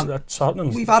did that at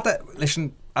Tottenham. We've had it.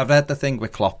 Listen, I read the thing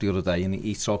with Klopp the other day, and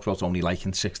he talked about only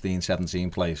liking 16,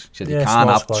 17 players. He said you can't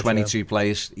have 22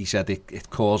 players. He said it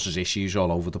causes issues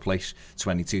all over the place.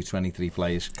 22, 23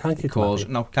 players. Can't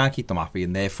keep them happy,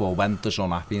 and therefore when there's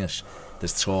unhappiness,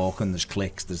 there's talk and there's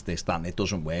clicks, there's this, that, and it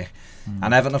doesn't work.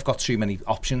 And Everton have got too many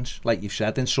options, like you've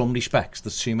said. In some respects,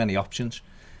 there's too many options,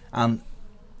 and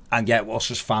yet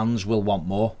us as fans will want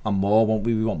more and more, won't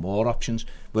we? We want more options.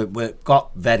 We've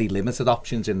got very limited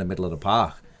options in the middle of the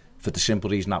park, for the simple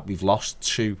reason that we've lost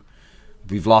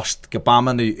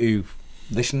Gabaman, who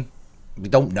listen, we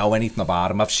don't know anything about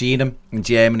him. I've seen him in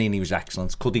Germany and he was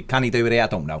excellent. Can he do it here? I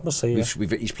don't know. We'll see.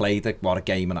 He's played a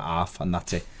game and a half, and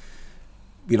that's it.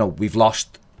 We've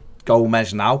lost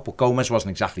Gomez now, but Gomez wasn't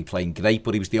exactly playing great,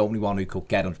 but he was the only one who could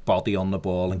get his body on the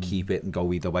ball and keep it and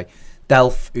go either way.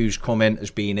 Delph, who's come in, has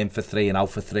been in for 3 and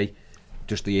out for 3.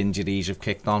 Just the injuries have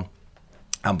kicked on.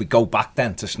 And we go back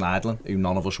then to Schneidlin, who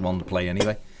none of us wanted to play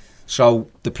anyway. So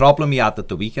the problem he had at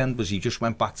the weekend was he just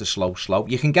went back to slow.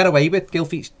 You can get away with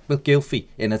Gylfi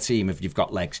in a team if you've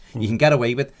got legs. You can get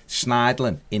away with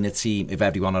Schneidlin in a team if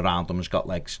everyone around them has got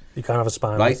legs. You can't have a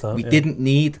spine right? like that. We didn't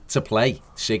need to play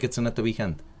Sigurdsson at the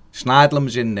weekend. Schneidlin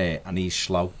was in there and he's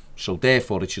slow. So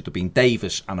therefore it should have been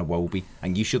Davis and Iwobi,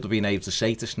 and you should have been able to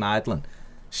say to Schneidlin,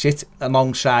 sit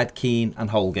alongside Keane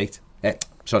and Holgate.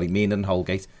 Mina and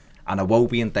Holgate. And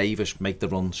Iwobi and Davis make the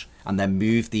runs and then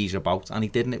move these about, and he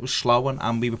didn't. It was slow,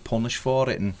 and we were punished for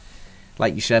it. And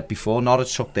like you said before,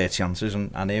 Norwich took their chances,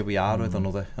 and here we are with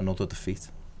another defeat.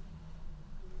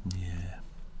 Yeah.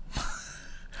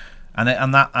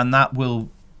 and that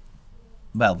will,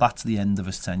 well, that's the end of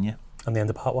his tenure and the end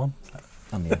of part 1.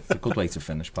 And it's a good way to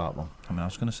finish part 1. I mean, I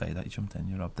was going to say that you jumped in,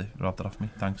 you robbed it off me.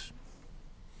 Thanks.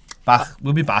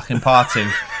 We'll be back in part 2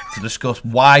 to discuss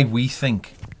why we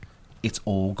think it's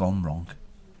all gone wrong.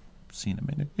 See you in a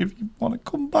minute if you want to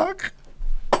come back.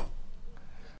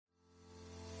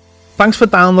 Thanks for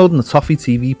downloading the Toffee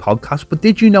TV podcast, but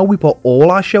did you know we put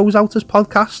all our shows out as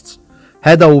podcasts?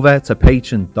 Head over to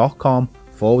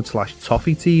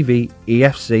patreon.com/Toffee TV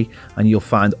EFC and you'll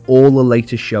find all the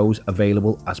latest shows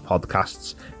available as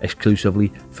podcasts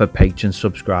exclusively for Patreon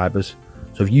subscribers.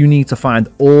 So if you need to find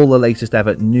all the latest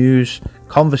Everton news,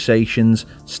 conversations,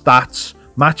 stats,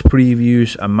 match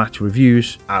previews and match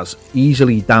reviews as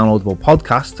easily downloadable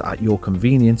podcasts at your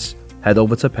convenience, head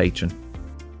over to Patreon.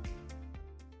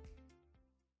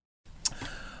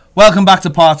 Welcome back to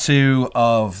part 2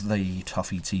 of the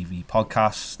Toffee TV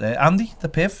podcast. Andy, the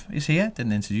Piv, is here.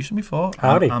 Didn't introduce him before.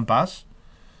 Howdy. I'm Baz.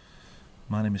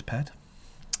 My name is Ped.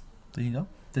 There you go.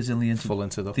 There's only full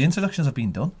introduction. The introductions have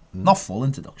been done. Not full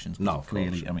introductions. No,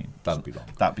 clearly. I mean, that'd be wrong.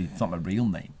 It's not my real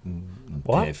name.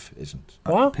 What? Piv isn't.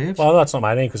 What? Piv? Well, that's not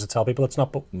my name because I tell people it's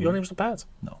not. But your name's not bad.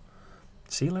 No.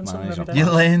 See, you learn something every day. You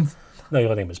learned. No,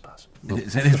 your name is Baz.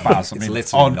 It is Baz. It's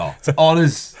literally not. It's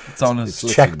honours. It's honours.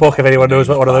 Checkbook, if anyone knows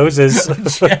what one of those is.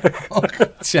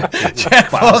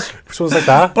 Checkbook. Someone's like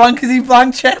that. Blankety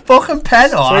blank checkbook and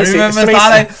pen. Oh, I remember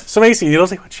that. Some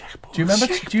 18-year-olds like, what checkbook? Do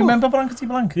you remember blankety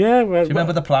blank? Yeah. Do you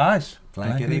remember the prize?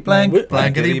 Blankety blank,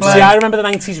 blankety blank. See, I remember the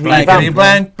 90s revamp. Blankety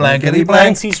blank, blankety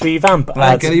blank. 90s revamp.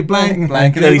 Blankety blank,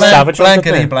 blankety Really blank, savage,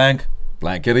 blankety blank.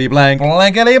 Blankety blank.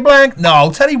 Blankety blank.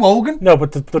 No, Terry Wogan. No,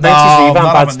 but the 90s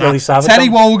revamp had Billy Savage. Terry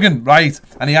Wogan, right.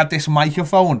 And he had this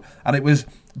microphone, and it was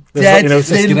There's dead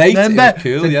thin. great. Remember? It was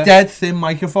cool, the yeah. dead thin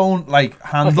microphone, like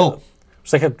handle.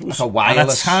 It's like a Like a And a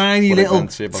wireless. tiny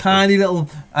little,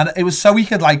 and it was so we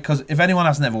could like, because if anyone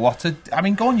hasn't ever watched it, I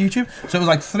mean, go on YouTube. So it was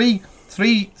like three,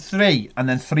 and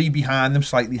then three behind them,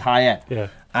 slightly higher. Yeah.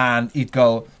 And he'd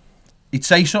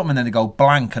say something, and then he'd go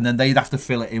blank, and then they'd have to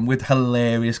fill it in with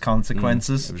hilarious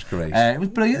consequences. It was great. It was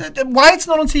brilliant. Why it's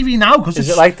not on TV now? Because Is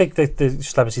it like the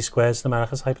Celebrity Squares in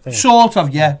America type thing? sort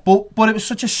of, yeah, but it was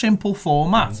such a simple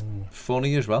format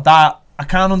Funny as well. that I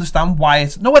can't understand why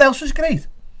it's. No, what else was great?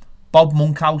 Bob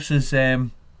Monkhouse's.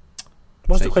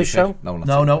 What's the quiz show? No,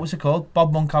 What was it called?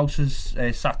 Bob Monkhouse's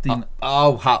Saturday.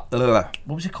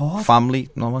 What was it called? Family.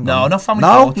 No, not Family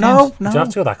No, Fortunes. no, Do you have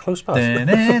to go that close, Baz?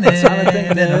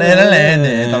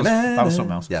 That was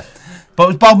something else. Yeah. But it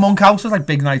was Bob Monkhouse's like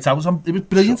big night out. It was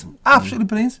brilliant, absolutely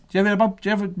brilliant. Do you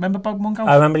ever remember Bob Monkhouse?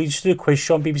 I remember he used to do a quiz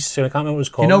show on BBC Two. I can't remember what it was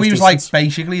called. You know, he was decent. like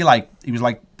basically like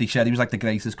they said he was like the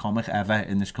greatest comic ever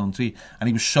in this country, and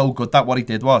he was so good that what he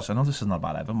did was, I know this is not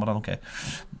about Evan, but I don't care.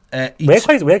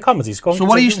 We're comedies. So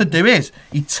what he used to do is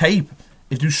he'd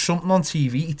do something on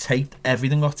TV. He taped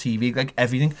everything off TV, like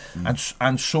everything,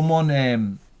 and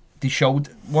someone they showed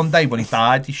one day when he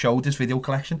died. He showed his video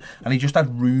collection, and he just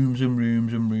had rooms and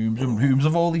rooms and rooms and rooms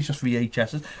of all these just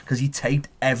VHSs because he taped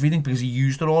everything because he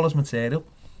used it all as material.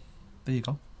 There you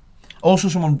go. Also,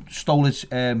 someone stole his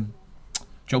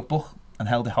joke book and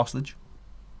held it hostage.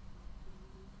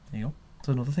 There you go. That's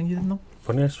another thing you didn't know.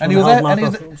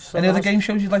 Any other game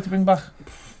shows you'd like to bring back?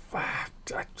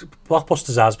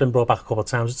 Blockbusters has been brought back a couple of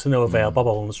times. It's to no avail. Bob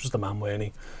Holmes was the man, weren't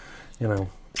he? You know.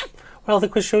 Well, the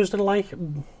quiz shows didn't like. I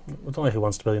don't like Who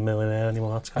Wants to Be a Millionaire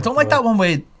anymore. That's I don't like that one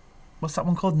where. What's that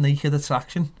one called? Naked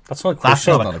Attraction. That's not a quiz That's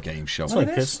show. Not a game show. It's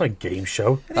not a game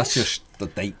show. That's just the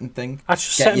dating thing. That's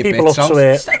just Get setting your people up bits to out.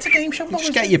 it. It's a game show.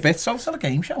 Just get your bits out. It's not a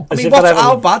game show. I As mean, if it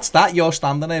how ever- bad's that? You're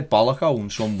standing there bolloco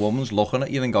and some woman's looking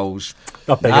at you and goes,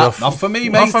 Not big enough. Not for me,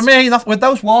 mate. Not for me. Not with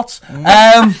those watts.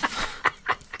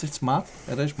 It's mad.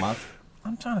 It is mad.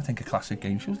 I'm trying to think of classic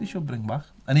game shows they should bring back.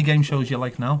 Any game shows you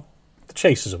like now? The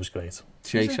Chasers was great.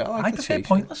 Chaser. I prefer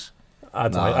Pointless. I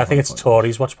don't No, know. I I think it's don't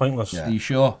Tories watch Pointless. Yeah. Are you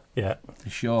sure? Yeah. Are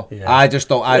you sure? Yeah. I just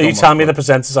don't. I Are you don't telling me watch the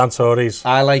presenters aren't Tories?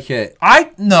 I like it.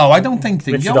 No, I don't think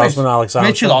Richard Osman, Alexander.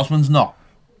 Richard Osman's not.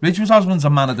 Richard Osman's a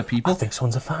man of the people. I think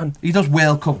someone's a fan. He does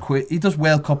World Cup He does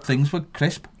World Cup things with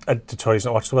Crisp. The Tories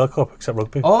don't watch the World Cup except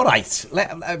rugby. All right.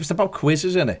 It was about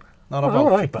quizzes, innit? Not about. All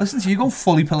right, but Listen to you going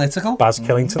fully political. Baz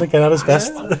Killington again at his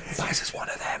best. Baz is one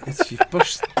of them.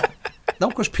 No,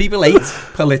 because people hate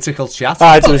political chat.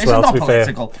 I do It's as well, not to be fair.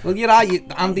 political.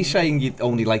 Well, Andy's saying you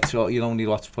only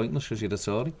watch Pointless because you're a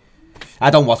Tory. I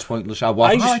don't watch Pointless.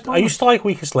 I used to like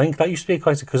Weakest Link. That used to be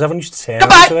quite because everyone used to turn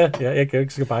Goodbye! into it. Yeah,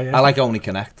 goodbye. Yeah. I like Only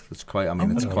Connect. It's quite. I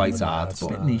mean, it's quite hard. It's a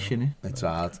But bit niche, isn't it? it's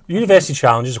hard. University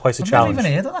challenges are quite a I've never challenge.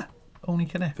 even heard of that. Only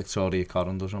Connect. Victoria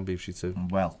Corrin does on BBC Two.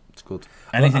 Well, It's good.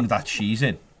 anything that she's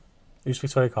in. Who's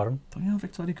Victoria Corrin? Don't you know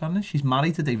Victoria Conlon? She's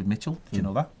married to David Mitchell. Did you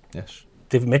know that? Yes.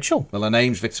 David Mitchell. Well, her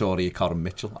name's Victoria Corrin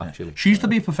Mitchell, actually. She used to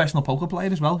be a professional poker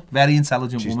player as well. Very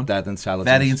intelligent She's woman. dead intelligent.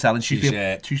 Very intelligent. She She's,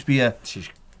 used to be a.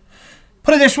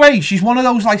 Put it this way, she's one of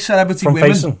those like celebrity From women.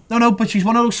 Facing. No, but she's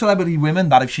one of those celebrity women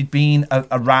that if she'd been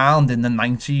around in the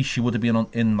 90s, she would have been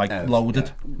in Loaded.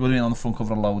 Yeah. Would have been on the front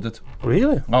cover of Loaded.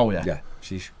 Really? Oh yeah. Yeah,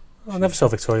 she's. I never saw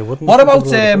Victoria Wood. What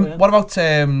about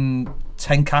 10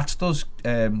 Cats does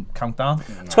Countdown?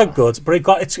 It's quite good, but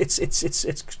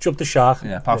it's jumped the shark.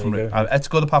 Yeah, apart from it's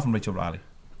good apart from Rachel Riley.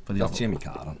 For the That's other Jimmy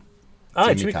Carr.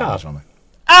 Jimmy Carr's Carr.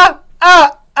 on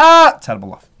it. terrible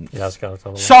laugh. Yeah, it's got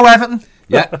a So Everton.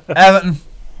 Yeah. Everton.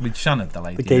 We Shannon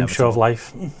delayed the game show of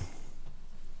life.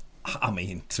 I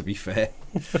mean, to be fair,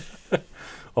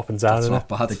 Up and down. it's Isn't not it?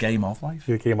 bad. The game of life.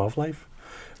 The game of life.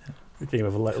 The game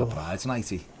of life. Bride's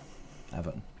 90.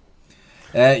 Everton.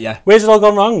 Yeah. Where's it all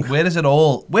gone wrong? Where has it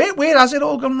all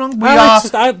gone wrong?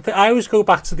 I always go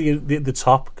back to the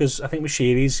top because I think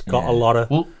Mashiri's got a lot of.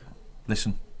 Well,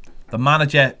 listen, the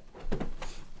manager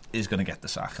is going to get the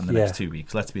sack in the next 2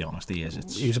 weeks. Let's be honest, he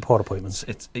is. He was a poor appointment.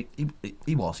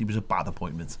 He was a bad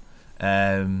appointment.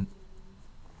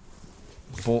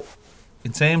 But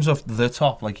in terms of the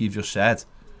top, like you've just said,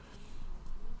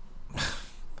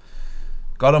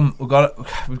 we've got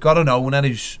an owner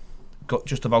who's got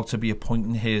just about to be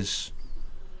appointing his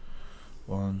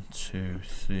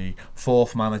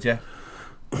 4th manager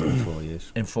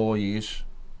in 4 years.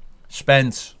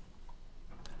 Spent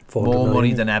more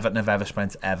money than Everton have ever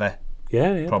spent ever.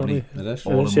 Yeah, probably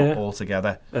all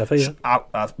together. Ever, yeah.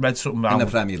 I read something in the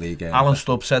Premier League. Alan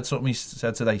Stubbs said something. He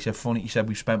said today. He said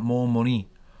we spent more money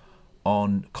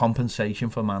on compensation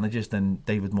for managers than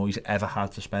David Moyes ever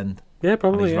had to spend. Yeah,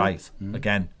 probably. And he's right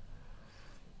again.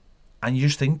 And you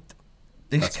just think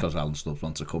that's because Alan Stubbs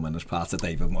wants to come in as part of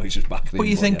David Moyes' back. But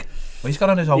you think he's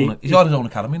got his own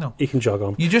academy now. He can jog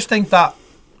on. You just think that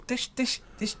this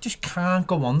just can't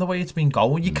go on the way it's been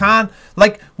going. You can't,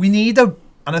 like, we need a.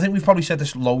 And I think we've probably said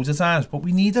this loads of times, but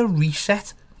we need a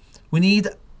reset. We need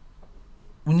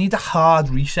a hard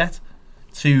reset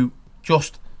to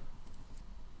just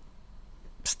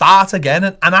start again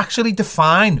and actually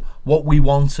define what we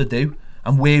want to do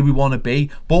and where we want to be,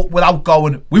 but without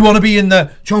going, we want to be in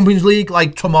the Champions League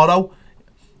like tomorrow.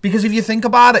 Because if you think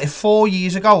about it, if 4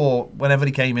 years ago, or whenever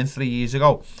he came in 3 years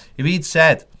ago, if he'd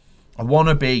said, I want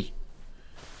to be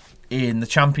in the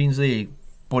Champions League,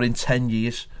 but in 10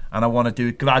 years, and I want to do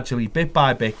it gradually, bit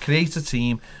by bit, create a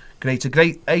team, create a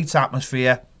great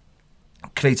atmosphere,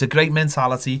 create a great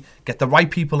mentality, get the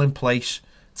right people in place,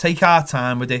 take our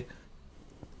time with it,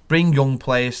 bring young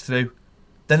players through,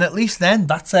 then at least then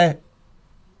that's a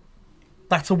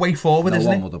way forward, isn't it?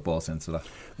 No one would have bought into that.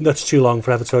 That's too long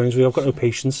for Evertonians. We've got no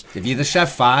patience. If you'd have said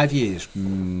 5 years,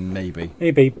 maybe.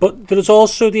 But there's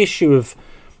also the issue of,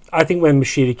 I think when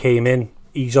Moshiri came in,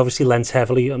 he's obviously lent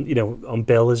heavily on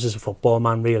Bill as a football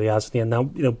man, really, hasn't he? And now,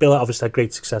 Bill obviously had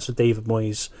great success with David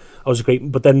Moyes.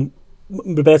 But then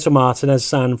Roberto Martinez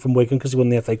signed from Wigan because he won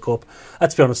the FA Cup.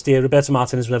 Let's be honest here, Roberto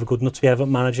Martinez was never good enough to be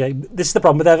Everton manager. This is the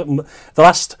problem with Everton. The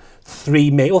last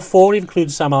 3 or 4, including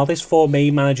Sam Allardyce, 4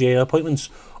 main managerial appointments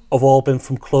have all been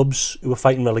from clubs who were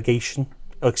fighting relegation,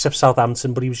 except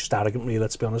Southampton, but he was just arrogant, really,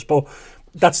 let's be honest. But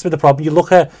that's the problem. You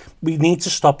look at, we need to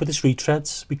stop with this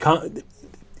retreads. We can't,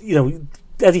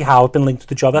 Eddie Howe had been linked to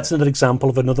the job. That's another example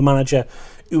of another manager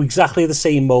who exactly the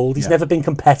same mould. He's never been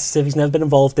competitive. He's never been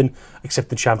involved in, except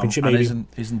the Championship, maybe.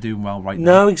 Isn't doing well right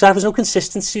now. No, exactly. There's no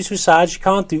consistency to his sides. You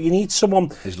can't do. You need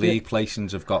someone. His league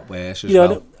placings have got worse as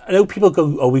well. I know people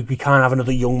go, we can't have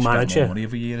another young manager. More money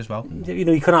every year as well.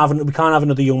 We can't have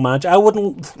another young manager. I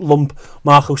wouldn't lump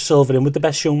Marco Silva in with the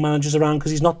best young managers around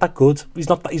because he's not that good. He's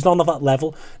not on that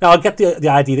level. Now I get the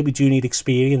idea that we do need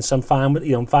experience. I'm fine with.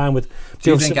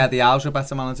 Do you think Eddie Howe's a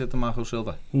better manager than Marco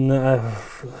Silva? No.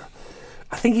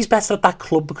 I think he's better at that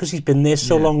club because he's been there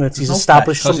so long and he's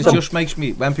established something. Because it just makes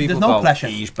me, when people go, pressure.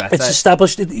 He's better. It's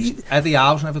established. Eddie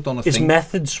Howe's never done a thing. His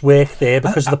methods work there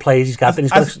because of the players he's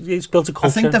gathered. He's built a culture.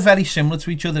 I think they're very similar to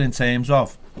each other in terms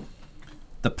of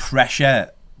the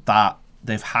pressure that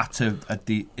they've had to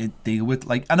deal with.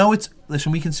 Like, I know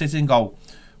listen, we can sit and go,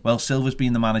 well, Silva's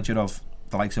been the manager of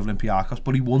the likes of Olympiacos,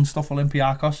 but he won stuff for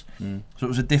Olympiacos. So it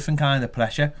was a different kind of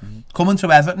pressure. Coming to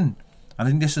Everton, I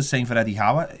think this is the same for Eddie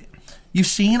Howe.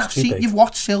 You've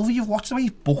watched Silva, you've watched the way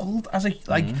he's buckled as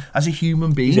a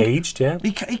human being. He's aged, yeah.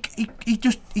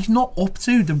 He's not up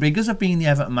to the rigours of being the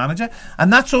Everton manager,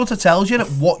 and that sort of tells you that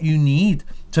what you need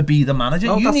to be the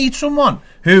manager. You need someone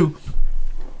who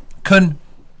can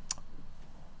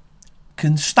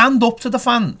stand up to the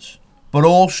fans, but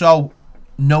also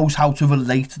knows how to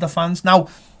relate to the fans. Now,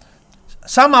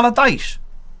 Sam Allardyce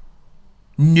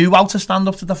knew how to stand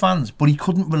up to the fans, but he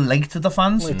couldn't relate to the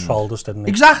fans. Well, he trolled us, didn't he?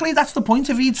 Exactly, that's the point.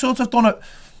 If he'd sort of done it,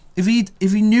 if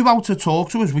he knew how to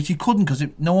talk to us, which he couldn't because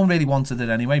no one really wanted it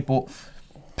anyway. But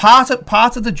part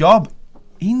of the job,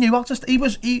 he knew how to.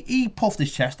 He puffed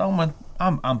his chest out and went,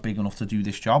 "I'm big enough to do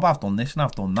this job. I've done this and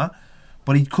I've done that."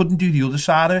 But he couldn't do the other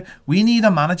side of it. We need a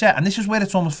manager, and this is where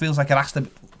it almost feels like it has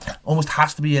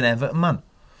to be an Everton man,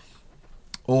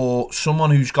 or someone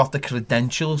who's got the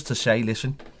credentials to say,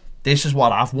 "Listen, this is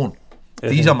what I've won.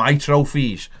 These are my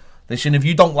trophies. Listen, if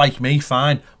you don't like me,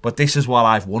 fine, but this is what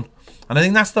I've won." And I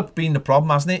think that's been the problem,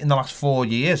 hasn't it, in the last 4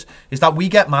 years, is that we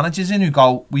get managers in who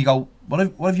go, what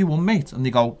have you won, mate? And they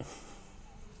go,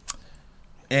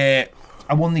 I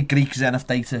won the Greek Zenith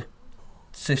Data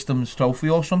Systems trophy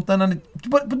or something.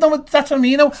 But no, that's what I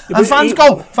mean. And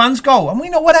fans go, and we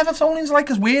know what Evertonians like,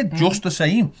 because we're just the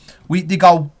same. They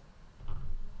go,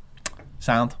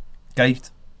 sound, great.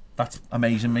 That's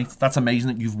amazing, mate. That's amazing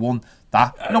that you've won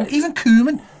that. Even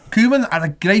Koeman had a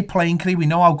great playing career. We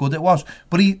know how good it was.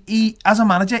 But he as a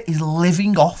manager, is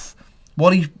living off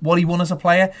what he won as a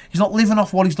player. He's not living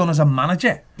off what he's done as a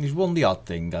manager. He's won the odd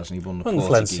thing, hasn't he? Won the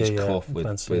Portuguese Cup with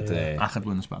I could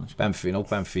win the Spanish.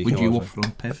 Benfica. Would you up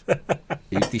front, Piv?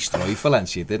 He destroyed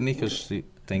Valencia, didn't he? Because I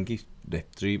think he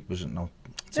ripped through. Was it? No,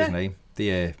 what's his name?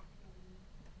 The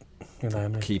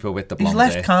keeper with the blonde hair.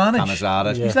 He's left carnage.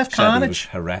 Canizares. He's left carnage.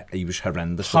 He was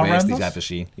horrendous. The worst he's ever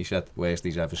seen. He said, worst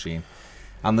he's ever seen.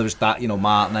 And there was that,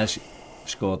 Martinez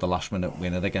scored the last minute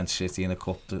winner against City in a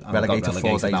cup and relegated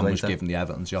 4 days and was given the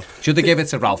Everton job. Should they give it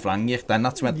to Ralph Rangnick then?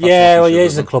 That's when.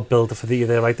 He's the club builder for the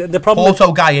year, right? The problem.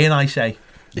 Porto guy in, I say.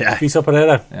 Yeah, he's up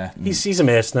there. Yeah, he's a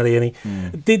mercenary, isn't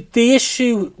he? The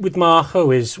issue with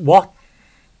Marco is what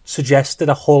suggested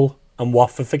a Hull and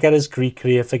Watford, forget his Greek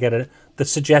career, forget it, that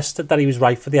suggested that he was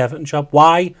right for the Everton job.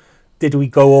 Why did we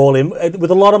go all in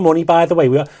with a lot of money? By the way,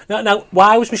 now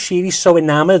why was Mashiri so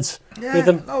enamoured with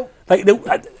him? No. Like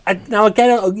now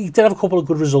again, he did have a couple of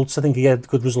good results. I think he had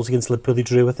good results against Liverpool. He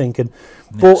drew, I think,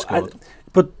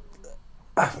 but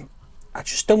I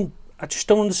just don't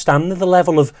understand the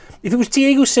level of. If it was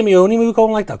Diego Simeone, we were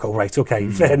going like that. Go right, okay,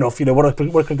 fair enough. What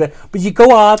can I do? But you go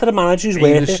hard at a manager who's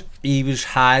worth it. He was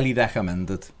highly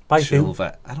recommended by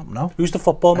Silva. Who? I don't know. Who's the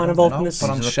football man involved in this?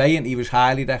 But I'm saying he was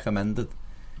highly recommended.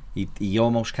 He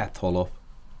almost kept Hull up.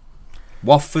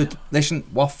 Watford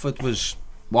was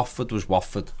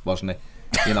Watford, wasn't it?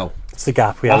 It's the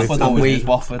gap we have.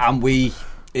 Watford.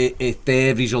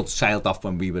 Their results sailed off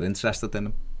when we were interested in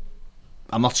him.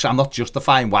 I'm not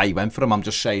justifying why he went for him. I'm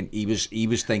just saying he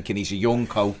was thinking he's a young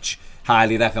coach,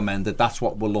 highly recommended. That's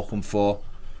what we're looking for.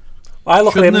 I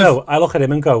look at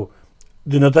him and go,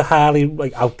 another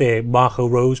highly out there, Marco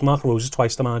Rose. Marco Rose is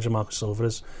twice the manager Marco Silva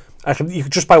is. You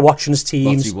could just by watching his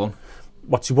teams.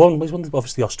 What's he won? Well, he's won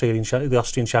obviously the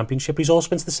Austrian Championship. He's also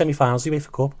been to the semi-finals of the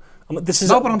UEFA Cup.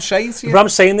 But I'm saying to you. But I'm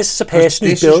saying this is a person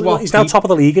who's built. He's now top of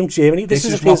the league in Germany. This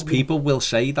is what people will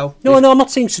say, though. No, I'm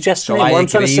not saying suggesting. So I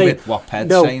agree with what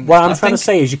Ped's saying. What I'm trying to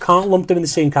say is you can't lump them in the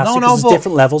same category because there's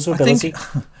different levels of ability.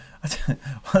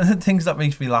 One of the things that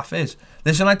makes me laugh is,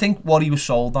 listen, I think what he was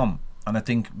sold on, and I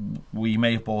think we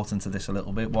may have bought into this a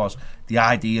little bit, was the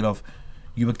idea of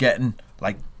you were getting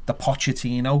like the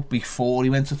Pochettino before he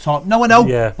went to top. No, I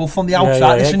know, but from the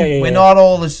outside, listen, we're not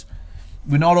always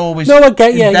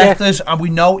investors,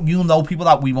 and you'll know people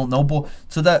that we won't know, but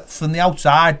from the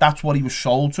outside, that's what he was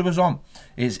sold to us on.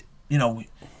 Is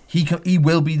he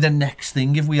will be the next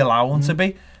thing if we allow him to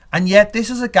be, and yet this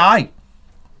is a guy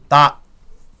that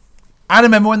I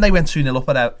remember when they went 2-0 up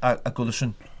at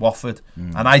Goodison, Watford,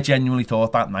 and I genuinely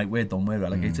thought that night we're done, we're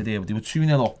relegated here. But they were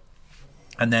 2-0 up.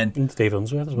 And then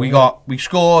we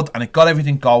scored, and it got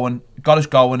everything going, got us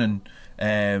going,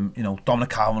 and Dominic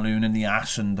Calvert-Lewin in the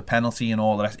ass and the penalty and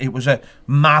all the rest. It was a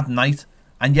mad night,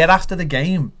 and yet after the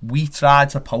game, we tried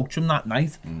to poach him that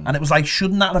night, and it was like,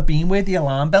 shouldn't that have been where the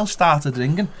alarm bell started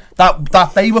ringing?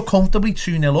 That they were comfortably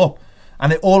 2-0 up,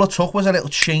 and all it took was a little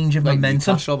change of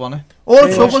momentum. All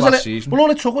it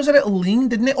took was a little lean,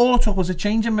 didn't it? All it took was a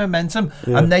change of momentum,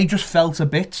 and they just fell to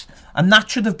bits, and that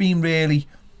should have been really.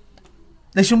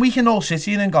 Listen, we can all sit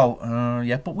here and go,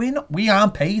 but we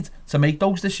aren't paid to make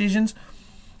those decisions.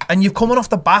 And you're coming off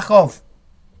the back of...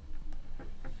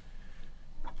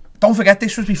 Don't forget,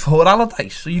 this was before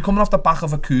Allardyce. So you're coming off the back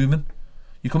of a Koeman.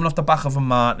 You're coming off the back of a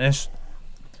Martinez.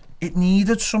 It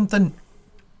needed something...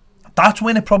 That's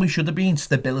when it probably should have been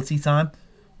stability time.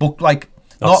 But like...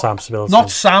 Not Sam's stability.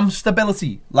 Not Sam's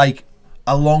stability. Like...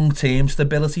 a long-term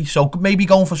stability, so maybe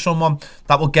going for someone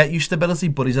that will get you stability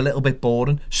but is a little bit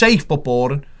boring, safe but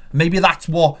boring. Maybe that's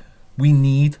what we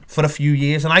need for a few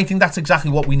years, and I think that's exactly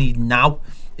what we need now,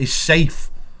 is safe,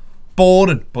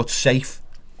 boring but safe.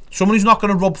 Someone who's not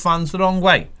going to rub fans the wrong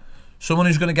way, someone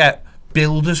who's going to get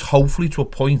builders hopefully to a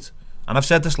point. And I've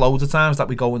said this loads of times that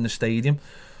we go in the stadium,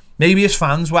 maybe as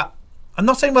fans, I'm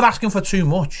not saying we're asking for too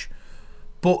much,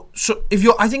 but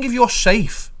I think if you're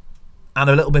safe and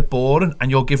a little bit boring,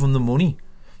 and you're given the money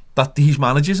that these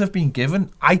managers have been given,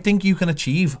 I think you can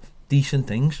achieve decent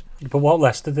things. But what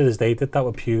Leicester did is they did that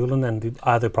with Puel, and then they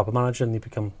either a proper manager and they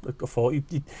become a 40.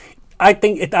 I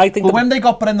think. But when they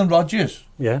got Brendan Rodgers,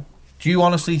 do you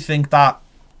honestly think that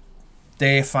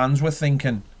their fans were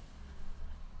thinking?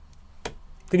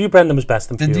 They knew Brendan was better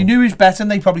than Puel. They knew he was better, and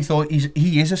they probably thought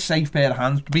he is a safe pair of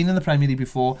hands. Been in the Premier League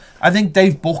before, I think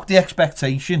they've booked the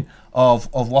expectation of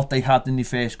what they had when they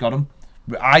first got him.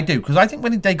 I do, because I think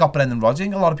when they got Brendan Rodgers, a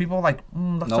lot of people were like,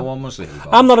 no one was there.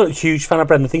 I'm not a huge fan of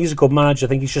Brendan. I think he's a good manager. I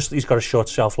think he's got a short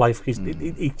shelf life.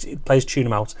 He plays tune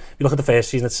him out. You look at the first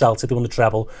season at Celtic, they won the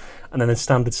treble, and then in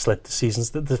standard slip the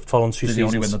seasons, the following 2 seasons. Did they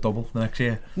only win the double the next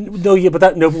year? No, yeah,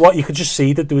 but what you could just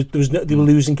see that they were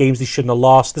losing games they shouldn't have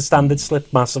lost. The standard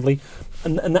slipped massively,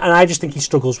 and I just think he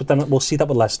struggles with them. We'll see that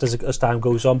with Leicester as time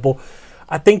goes on, but.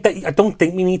 I don't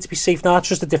think we need to be safe now. It's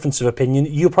just a difference of opinion.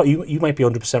 You might be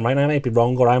 100% right, and I might be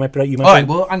wrong, or I might be right. You might. All right,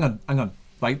 well, hang on.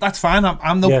 Like, that's fine.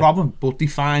 I'm no problem. But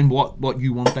define what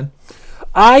you want then.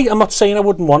 I'm not saying I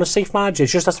wouldn't want a safe manager. It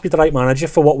just has to be the right manager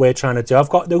for what we're trying to do. I've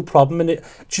got no problem in it.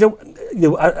 Do you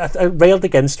know I railed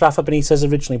against Rafa Benitez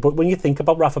originally, but when you think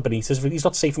about Rafa Benitez, he's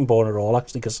not safe and born at all,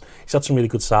 actually, because he's had some really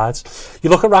good sides. You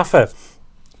look at Rafa.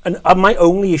 And my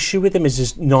only issue with him is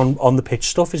his on the pitch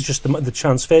stuff, is just the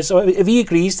transfers. So if he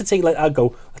agrees to take, I'll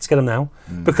go, let's get him now.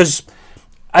 Because,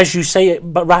 as you say,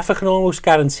 but Rafa can almost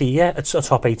guarantee a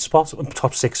top 8 spot,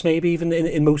 top 6 maybe even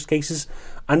in most cases.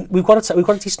 And we've got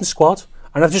a decent squad.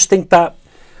 And I just think that,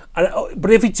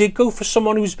 but if he did go for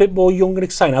someone who was a bit more young and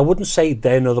exciting, I wouldn't say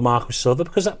they're another Marcus Silva,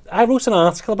 because I wrote an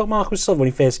article about Marcus Silva when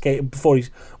he first came,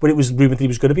 when it was rumoured that he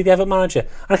was going to be the Everton manager,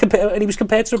 and he was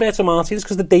compared to Roberto Martinez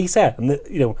because the data, and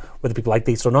whether people like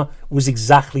data or not, was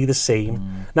exactly the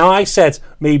same. Now I said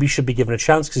maybe he should be given a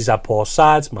chance because he's had poor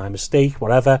sides, my mistake,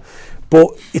 whatever.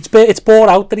 But it's brought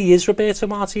out that he is Roberto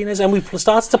Martinez, and we've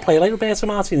started to play like Roberto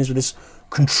Martinez with this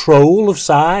control of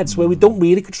sides where we don't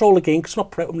really control the game because we're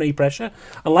not under any pressure.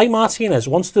 And like Martinez,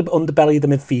 once the underbelly of the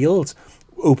midfield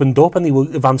opened up and they were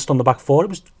advanced on the back four, it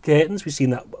was curtains. We've seen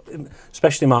that,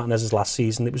 especially Martinez's last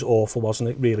season. It was awful,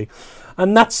 wasn't it, really?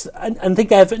 And I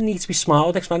think Everton needs to be smart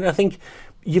with expanding. I think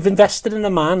you've invested in a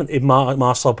man, in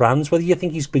Marcel Brands, whether you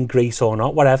think he's been great or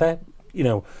not, whatever,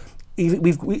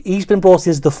 he's been brought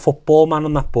in as the football man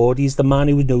on that board. He's the man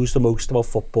who knows the most about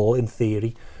football in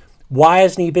theory. Why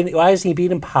hasn't he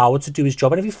been empowered to do his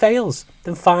job? And if he fails,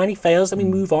 then fine, he fails, then we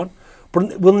move on.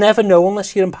 But we'll never know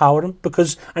unless you empower him,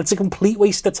 and it's a complete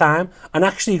waste of time. And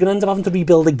actually, you're going to end up having to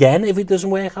rebuild again if it doesn't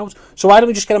work out. So why don't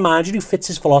we just get a manager who fits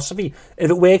his philosophy? If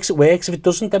it works, it works. If it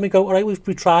doesn't, then we go, all right, we've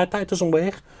tried that, it doesn't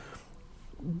work.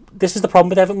 This is the problem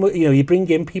with Everton. You bring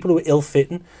in people who are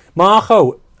ill-fitting.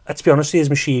 Marco, let's be honest, he is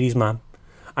Mashiri's man.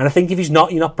 And I think if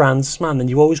you're not Brands' man, then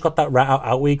you've always got that rat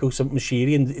out where you go to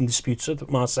Mashiri in disputes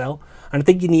with Marcel. And I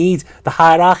think the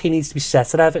hierarchy needs to be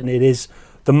set at Everton. It is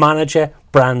the manager,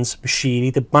 Brands,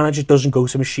 Mashiri. The manager doesn't go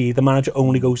to Mashiri. The manager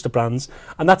only goes to Brands.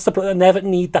 And and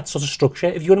Everton need that sort of structure.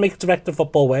 If you want to make a director of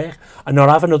football work and not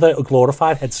have another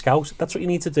glorified head scout, that's what you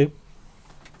need to do.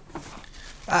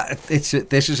 This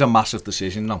is a massive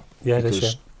decision now. Yeah, because, it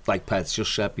is, like Ped's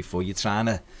just said before,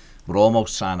 we're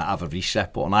almost trying to have a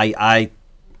reset button. I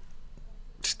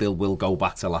still will go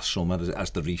back to last summer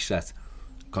as the reset,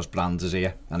 because Brands is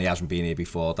here and he hasn't been here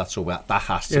before. That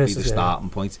has to be the starting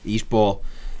point. He's bought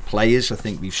players, I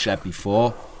think we've said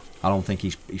before. I don't think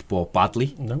he's bought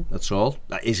badly at all.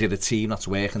 Is it a team that's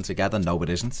working together? No, it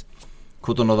isn't.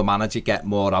 Could another manager get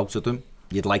more out of them?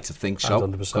 You'd like to think so,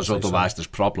 because otherwise there's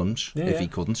problems if he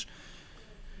couldn't.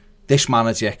 This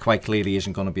manager quite clearly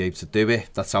isn't going to be able to do it.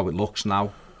 That's how it looks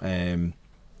now.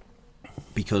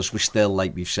 Because we're still,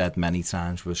 like we've said many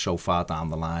times, we're so far down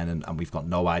the line and we've got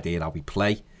no idea how we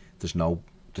play. There's no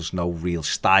real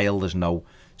style. There's no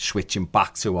switching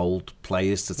back to old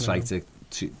players to try to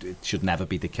it should never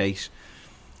be the case.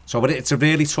 So it's a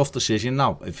really tough decision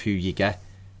now of who you get.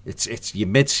 It's your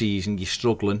mid-season, you're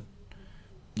struggling.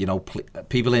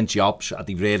 People in jobs, are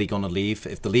they really going to leave?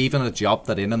 If they're leaving a job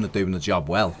they're in and they're doing the job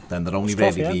well, then they're only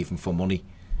leaving for money.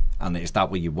 And is that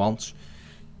what you want?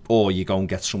 Or you go and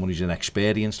get someone who's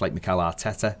inexperienced, like Mikel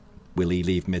Arteta. Will he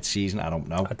leave mid-season? I don't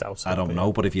know. I don't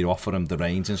know. But if you offer him the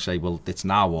reins and say, well, it's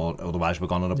now, or otherwise we're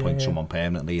going to appoint someone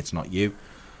permanently, it's not you.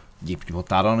 You put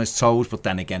that on his toes. But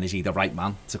then again, is he the right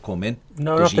man to come in?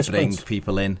 No, does he bring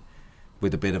people in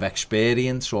with a bit of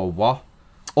experience, or what?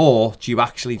 Or do you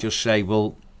actually just say,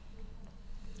 well,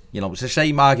 it's the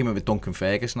same argument with Duncan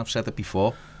Ferguson. I've said it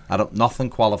before. Nothing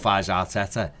qualifies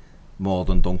Arteta more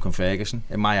than Duncan Ferguson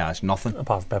in my eyes. Nothing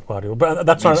apart from Pep Guardiola. But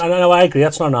that's not. I know. I agree.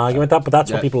 That's not an argument. But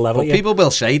that's what people level. But people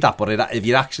will say that. But if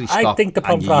you actually stop, I think the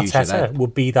problem for Arteta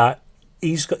would be that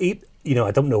he's got. I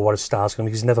don't know what his style's going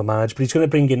to be. He's never managed, but he's going to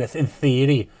bring in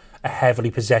theory, a heavily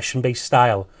possession-based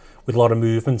style with a lot of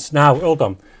movements. Now, hold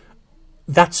on.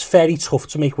 That's very tough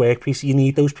to make work. You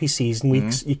need those pre-season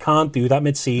weeks. You can't do that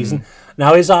mid-season.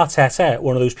 Now, is Arteta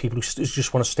one of those people who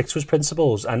just want to stick to his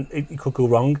principles, and it could go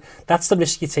wrong? That's the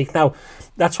risk you take. Now,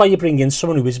 that's why you bring in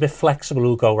someone who is a bit flexible,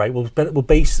 who'll go, right, we'll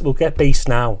get base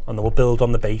now, and then we'll build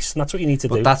on the base, and that's what you need to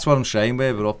do. But that's what I'm saying,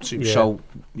 where we're up to. Yeah. So,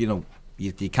 you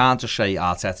you can't just say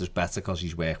Arteta's better because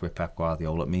he's worked with Pep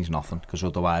Guardiola. It means nothing, because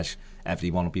otherwise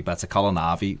everyone will be better. Colin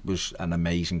Harvey was an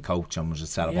amazing coach and was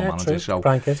a terrible manager. True. So,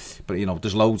 but you know,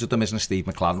 there's loads of them, isn't it? Steve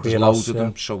McLaren, there's loads of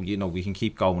them. So you know, we can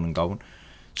keep going and going.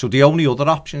 So the only other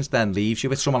options then leaves you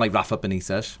with someone like Rafa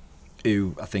Benitez,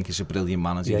 who I think is a brilliant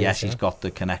manager. He's got the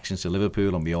connections to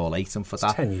Liverpool, and we all hate him for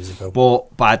that. 10 years ago.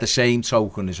 But by the same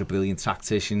token, he's a brilliant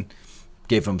tactician.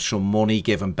 Give him some money,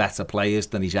 give him better players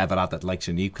than he's ever had at likes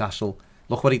of Newcastle.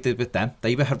 Look what he did with them.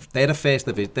 They're a first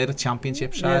division, they're a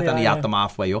championship side, and he had them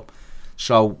halfway up.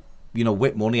 So, you know,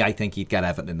 with money, I think he'd get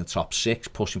Everton in the top 6,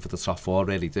 pushing for the top 4,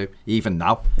 really do. Even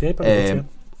now.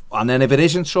 And then if it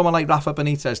isn't someone like Rafa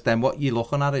Benitez, then what you're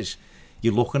looking at is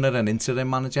you're looking at an interim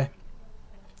manager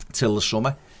till the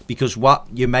summer, because what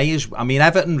you may as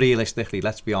Everton, realistically,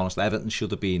 let's be honest, Everton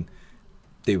should have been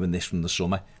doing this from the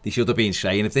summer. They should have been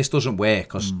saying, if this doesn't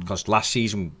work, because last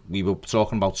season we were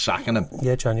talking about sacking him.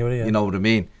 January. You know what I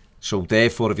mean? So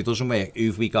therefore, if it doesn't work,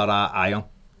 who've we got our eye on?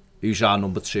 Who's our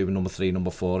number 2, number 3,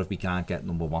 number 4 if we can't get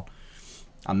number 1?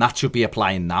 And that should be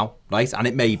applying now, right? And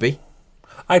it may be.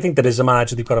 I think there is a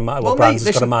manager they've got a mind. Well, Brands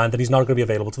has got a mind that he's not going to be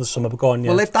available to the summer. But go on,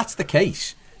 Well, if that's the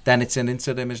case, then it's an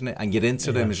interim, isn't it? And your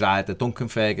interim is either Duncan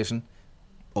Ferguson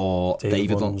or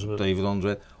David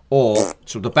Unsworth. Or,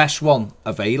 so the best one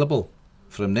available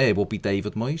from there will be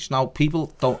David Moyes. Now,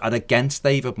 people are against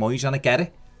David Moyes, and I get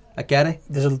it.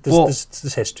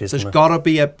 There's history, isn't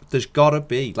there? There's got to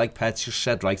be, like Ped just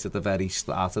said right at the very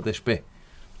start of this bit,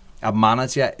 a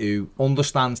manager who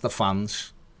understands the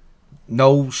fans,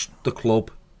 knows the club,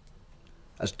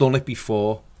 has done it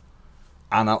before,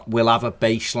 and will have a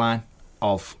baseline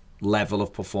of level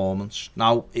of performance.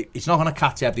 Now, it's not going to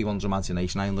catch everyone's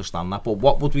imagination, I understand that, but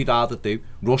what would we rather do?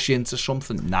 Rush into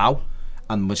something now,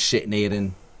 and we're sitting here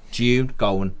in June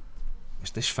going, is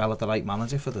this fella the right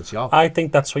manager for the job? I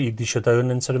think that's what you should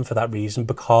own interim for that reason,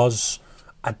 because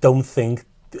I don't think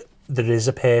there is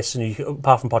a person,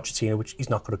 apart from Pochettino, which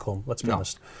he's not going to come, let's be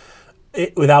honest,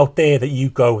 without there that you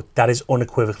go, that is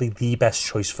unequivocally the best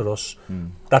choice for us.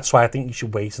 That's why I think you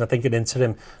should wait. And I think an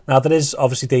interim. Now, there is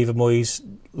obviously David Moyes,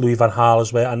 Louis van Gaal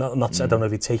as well. And I don't know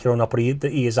if he'd take it or not, but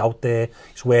he is out there.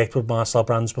 He's worked with Marcel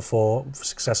Brands before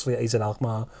successfully. He's at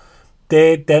Alkmaar.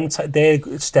 They're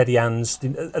steady hands.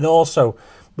 And also,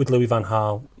 with Louis van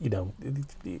Gaal, you know,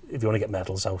 if you want to get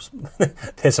medals out,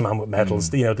 there's a man with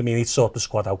medals. You know, I mean, he'd sort the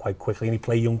squad out quite quickly, and he'd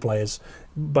play young players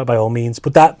by all means.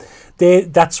 But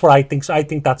that's what I think. So I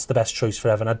think that's the best choice for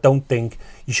Everton. I don't think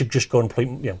you should just go and play,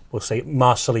 you know, we'll say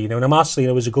Marcelino. Now,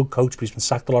 Marcelino is a good coach, but he's been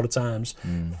sacked a lot of times.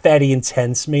 Very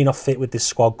intense, may not fit with this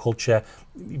squad culture.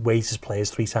 He weighs his players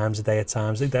 3 times a day at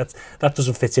times. That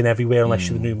doesn't fit in everywhere unless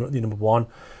you're the number 1.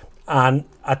 And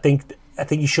I think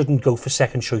you shouldn't go for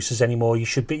second choices anymore. There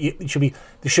should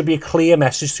be a clear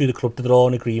message through the club that they're all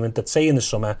in agreement that, say in the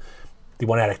summer they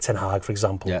want Eric Ten Hag, for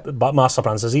example. But Marcel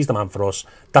Brands says he's the man for us.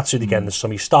 That's who they get in the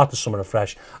summer. You start the summer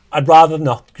afresh. I'd rather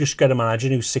not just get a manager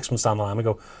who's 6 months down the line and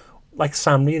go, like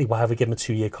Sam, really, why have we given him a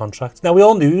 2-year contract? Now, we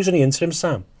all knew he was in the interim,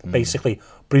 Sam, basically,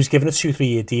 but he was given a 2-3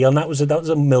 year deal, and that was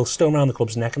a millstone around the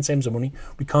club's neck in terms of money.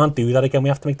 We can't do that again. We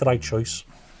have to make the right choice.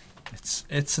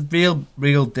 It's a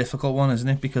real difficult one, isn't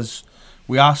it? Because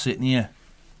we are sitting here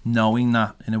knowing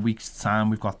that in a week's time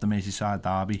we've got the Merseyside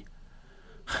derby.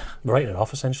 We're writing it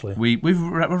off, essentially.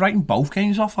 We're writing both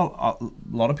games off. A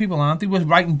lot of people aren't they? We're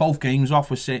writing both games off.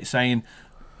 We're saying,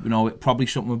 you know, probably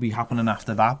something will be happening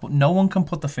after that. But no one can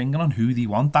put the finger on who they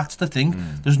want. That's the thing.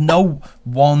 There's no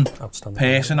one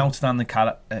outstanding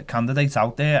candidate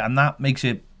out there, and that makes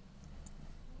it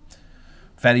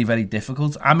very, very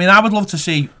difficult. I mean, I would love to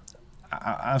see,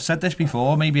 I've said this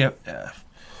before, maybe a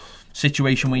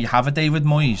situation where you have a David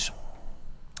Moyes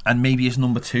and maybe his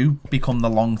number 2 become the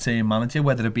long-term manager,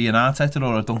 whether it be an Arteta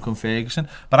or a Duncan Ferguson.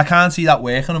 But I can't see that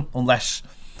working unless,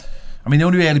 I mean, the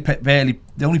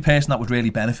only person that would really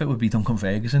benefit would be Duncan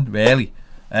Ferguson, really.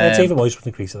 David Moyes wouldn't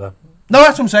agree to that. No,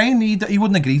 that's what I'm saying. He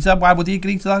wouldn't agree to that. Why would he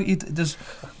agree to that?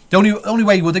 The only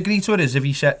way he would agree to it is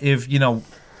if you know,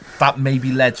 that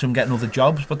maybe led to him getting other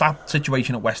jobs, but that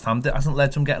situation at West Ham hasn't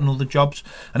led to him getting other jobs,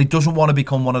 and he doesn't want to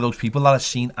become one of those people that is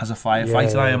seen as a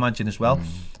firefighter, I imagine, as well.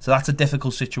 So that's a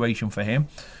difficult situation for him.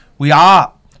 We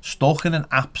are stuck in an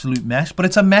absolute mess, but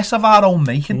it's a mess of our own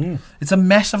making. It's a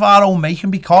mess of our own making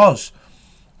because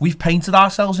we've painted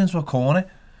ourselves into a corner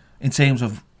in terms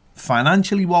of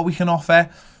financially what we can offer.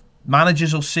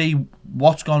 Managers will see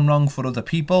what's gone wrong for other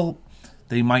people.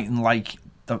 They mightn't like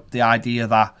the idea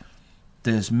that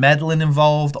there's meddling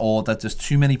involved or that there's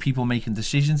too many people making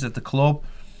decisions at the club.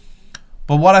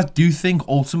 But what I do think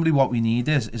ultimately what we need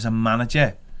is a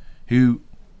manager who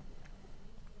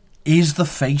is the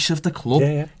face of the club.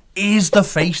 is the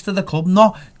face to the club,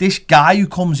 not this guy who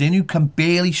comes in who can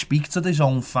barely speak to his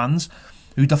own fans,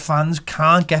 who the fans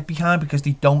can't get behind because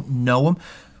they don't know him.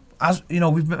 As you know,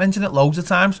 we've mentioned it loads of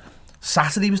times.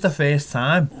 Saturday was the first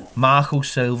time Marco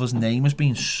Silva's name has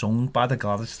been sung by the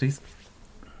Gladys Street.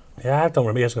 Yeah, I don't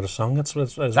remember he's got a song. That's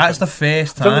the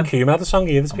first time. I don't think Koeman had a song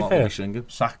either, to be fair.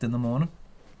 Sacked in the morning.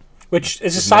 Which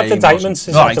is a sad indictment.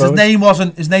 Right,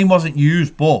 his name wasn't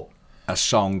used, but a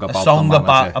song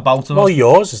about him. Well,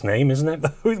 yours, his name, isn't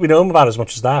it? We know him about as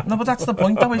much as that. No, but that's the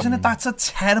point, though, isn't it? That's a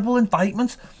terrible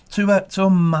indictment to a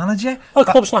manager. Well,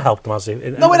 the club's not helped him, has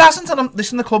it? No, it hasn't. And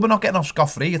listen, the club are not getting off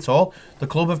scot-free at all. The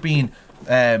club have been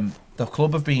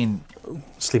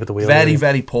sleep at the wheel. Very,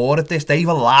 very poor at this. They've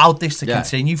allowed this to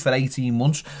continue for 18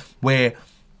 months, where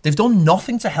they've done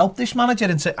nothing to help this manager.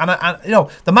 And you know,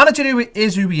 the manager who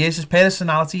he is, his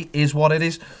personality is what it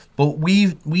is. But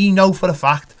we know for a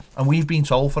fact, and we've been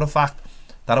told for a fact,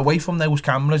 that away from those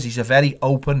cameras, he's a very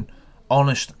open,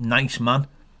 honest, nice man.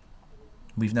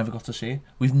 We've never got to see it.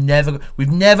 We've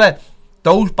never.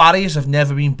 Those barriers have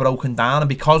never been broken down, and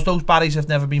because those barriers have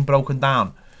never been broken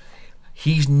down,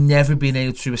 he's never been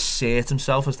able to assert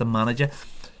himself as the manager.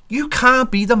 You can't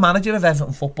be the manager of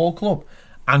Everton Football Club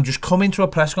and just come into a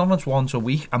press conference once a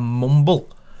week and mumble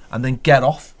and then get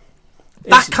off.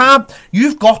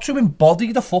 You've got to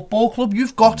embody the football club.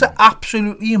 You've got to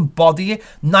absolutely embody it,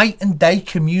 night and day,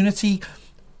 community,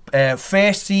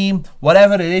 first team,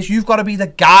 whatever it is. You've got to be the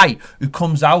guy who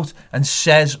comes out and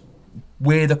says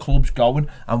where the club's going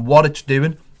and what it's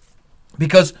doing.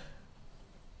 Because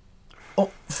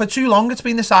for too long it's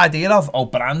been this idea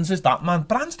of, Brands is that man.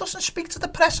 Brands doesn't speak to the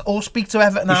press or speak to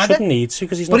Everton either. He shouldn't need to,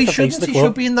 because he's not the face of the club. He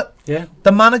should be in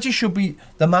the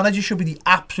manager should be the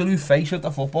absolute face of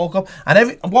the football club.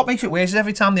 And what makes it worse is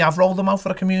every time they have rolled him out for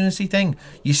a community thing,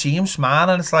 you see him smile,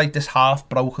 and it's like this half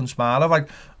broken smile of like,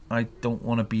 I don't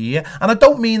want to be here. And I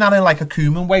don't mean that in like a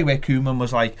Koeman way, where Koeman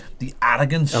was like the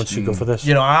arrogance. I'm too good for this.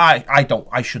 You know,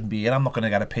 I shouldn't be here. I'm not going to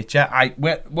get a picture.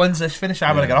 When's this finished?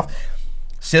 I'm going to get off.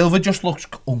 Silva just looks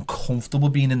uncomfortable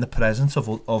being in the presence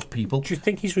of people. Do you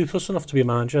think he's ruthless enough to be a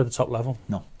manager at the top level?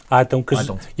 No. I don't, because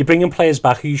you're bringing players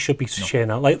back who you should be sharing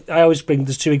out. Like, I always bring,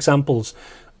 there's two examples.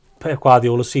 Pep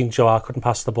Guardiola's seen Joe couldn't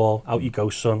pass the ball. Out you go,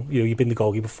 son. You know, you've been the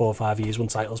goalkeeper for 4 or 5 years, won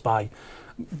titles by.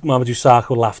 Mamadou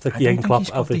Sakho laughed at Jurgen Klopp.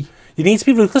 You need to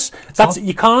be ruthless.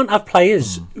 You can't have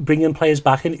players bringing players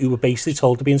back in who were basically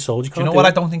told to be insulted. Do you know what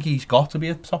I don't think he's got to be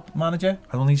a top manager?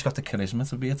 I don't think he's got the charisma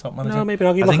to be a top manager. No, maybe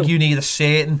not. I think you need a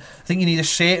certain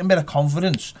bit of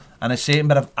confidence and a certain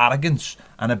bit of arrogance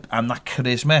and that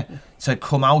charisma to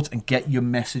come out and get your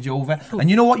message over. And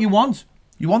you know what you want?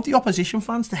 You want the opposition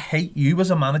fans to hate you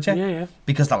as a manager,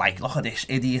 because they're like, look at this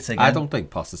idiot again. I don't think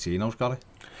Pochettino's got it.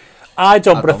 I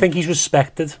don't, but I think he's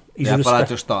respected. But I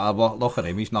just thought, look at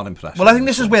him, he's not impressed. Well, I think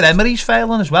this is where Emery's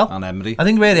failing as well. And Emery. I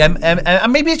think where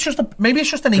and maybe it's just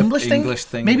an English thing.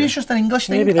 Maybe it's just an English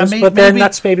thing. Maybe it is, but then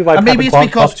that's maybe why Pep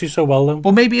Guardiola do so well, though.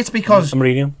 But maybe it's because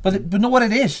Mourinho. But know what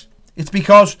it is? It's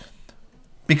because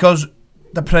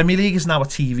the Premier League is now a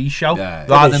TV show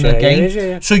rather than a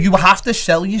game. So you have to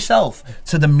sell yourself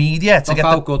to the media to get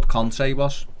how good Conte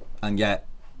was, and yet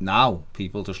now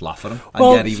people just laugh at him,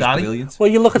 and yet he was brilliant.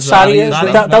 Well, you look at Sarri.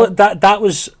 That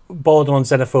was borderline on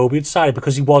xenophobia to Sarri,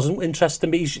 because he wasn't interested in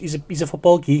me. He's a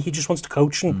football geek. He just wants to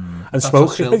coach and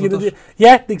smoke.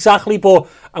 Yeah, exactly. But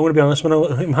I'm going to be honest,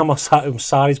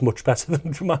 Sarri's much better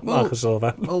than Marco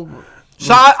Silva.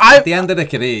 So at the end of the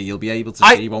career, you'll be able to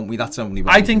see, won't we? That's only.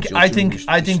 I think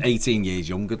 18 years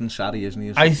younger than Sarri, isn't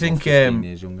he?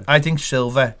 I think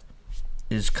Silva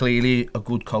is clearly a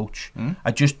good coach.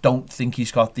 I just don't think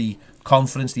he's got the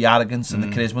confidence, the arrogance, and the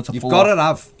charisma to. You've got to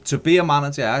have to be a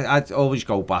manager. I'd always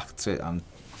go back to and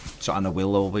I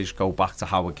will always go back to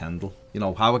Howard Kendall. You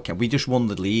know, we just won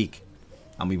the league,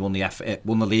 and we won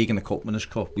the league and the Cup Winners'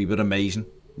 Cup. We were amazing.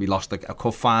 We lost a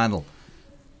cup final,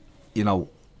 you know,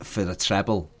 for the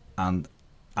treble, and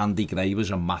Andy Gray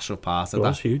was a massive part of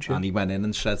that. Huge, yeah. And he went in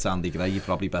and said to Andy Gray, "You're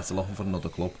probably better looking for another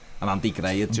club." And Andy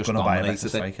Gray had just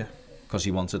dominated it because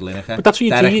he wanted Lineker. But that's what you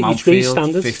Derek do.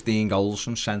 Mountfield, 15 goals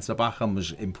from centre back, and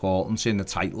was important in the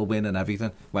title win and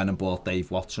everything. Went and bought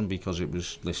Dave Watson because it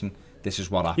was, listen, this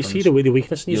is what happens. You see the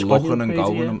weakness in your squad. You're looking and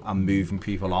going and moving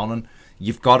people on, and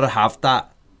you've got to have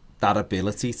that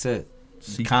ability to.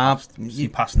 See past now.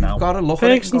 You've got to look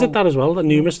Ferguson at it. Did that as well,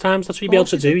 numerous times. That's what you'd be able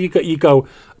to do. You go.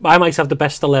 I might have the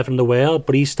best 11 in the world,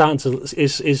 but he's starting to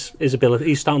his ability.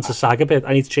 He's starting to sag a bit.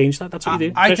 I need to change that. That's what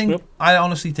you do. I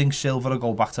honestly think Silva will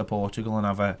go back to Portugal and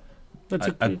have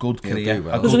a good career.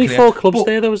 There's only 4 clubs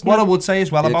there, though, isn't there? What I would say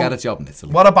as well He'll about get a job in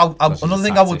Italy. What about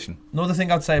another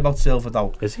thing I'd say about Silva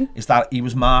though is that he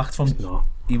was marked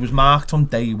from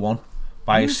day one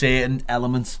by a certain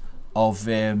element of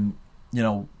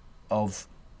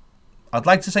I'd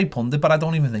like to say pundit, but I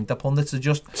don't even think they're pundits. They're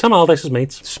just Sam Allardyce's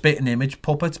mates, spitting image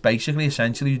puppets, basically,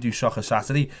 essentially, who do Soccer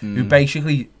Saturday, who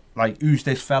basically like, who's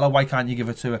this fella? Why can't you give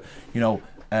it to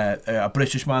a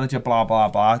British manager? Blah blah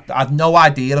blah. I had no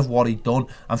idea of what he'd done,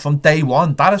 and from day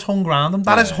one, that has hung around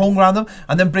him.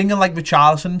 And then bringing like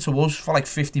Richarlison to us for like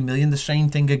 50 million, the same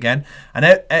thing again.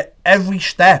 And every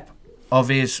step of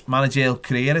his managerial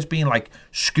career has been like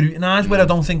scrutinised, where I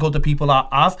don't think other people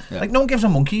have. Like, no one gives a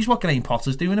monkeys what Graham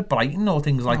Potter's doing at Brighton or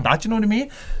things like that. Do you know what I mean?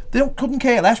 They couldn't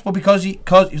care less, but because he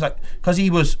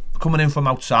was coming in from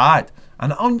outside,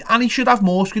 and he should have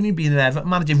more scrutiny being an Everton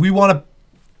manager. If we want to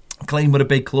claim we're a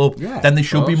big club, then there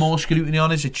should be more scrutiny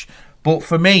on us. But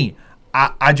for me,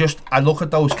 I look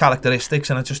at those characteristics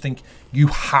and I just think you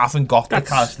haven't got the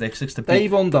characteristics to be.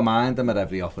 They've undermined them at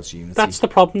every opportunity. That's the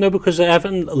problem, though, because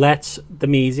Everton lets the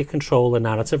media control the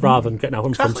narrative rather than getting out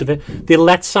in front of it. They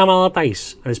let Sam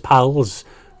Allardyce and his pals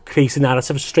create a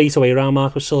narrative straight away around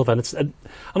Marco Silva. And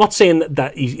I'm not saying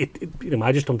that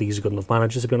I just don't think he's a good enough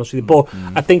manager, to be honest with you. But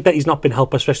I think that he's not been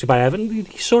helped, especially by Everton.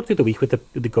 He sort of did the week with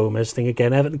the Gomez thing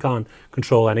again. Everton can't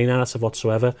control any narrative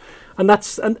whatsoever, and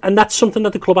that's something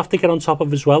that the club have to get on top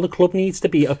of as well. The club needs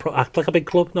to act like a big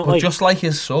club, not like just like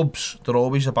his subs. They're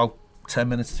always about 10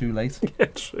 minutes too late. Yeah,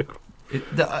 true.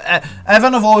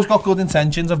 Everton have always got good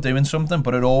intentions of doing something,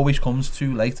 but it always comes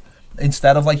too late.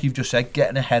 Instead of, like you've just said,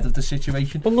 getting ahead of the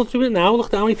situation. Well, look, do it now.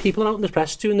 Look how many people are out in the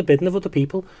press doing the bidding of other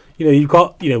people. You've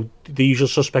got, the usual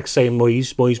suspects saying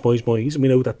Moyes, and we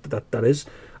know that is.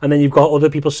 And then you've got other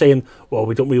people saying, well,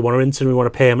 we don't really want to enter, we want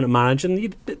a permanent manager.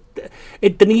 And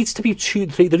there needs to be 2,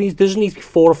 3, there doesn't need to be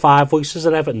 4 or 5 voices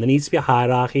at Everton. There needs to be a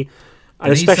hierarchy.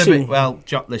 And especially...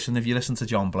 listen, if you listen to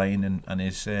John Blaine and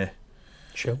his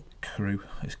crew,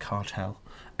 his cartel...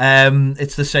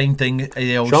 it's the same thing.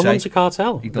 John runs a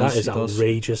cartel. That is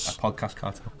outrageous. A podcast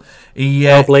cartel.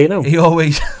 El Blano. He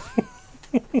always.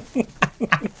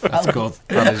 That's good.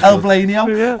 El Blano.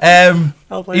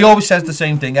 Yeah. He always says the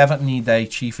same thing. Everton need a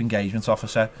chief engagement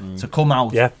officer to come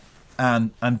out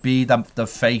and be the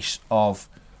face of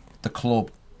the club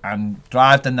and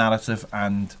drive the narrative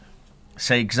and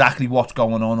say exactly what's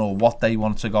going on or what they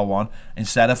want to go on,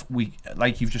 instead of, we,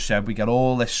 like you've just said, we get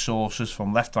all this sources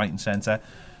from left, right and centre,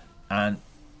 and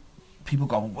people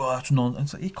go, well, that's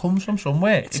nonsense. It comes from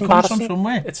somewhere. It's embarrassing. It's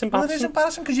embarrassing. Well, it is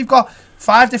embarrassing because you've got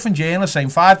 5 different journalists saying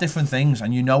 5 different things,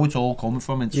 and you know it's all coming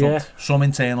from some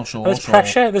internal source. There's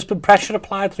pressure. There's been pressure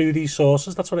applied through these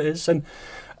sources. That's what it is. And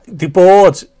the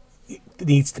board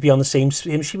needs to be on the same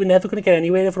hymn sheet. We're never going to get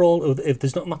anywhere if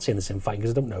there's not. I'm not saying the same thing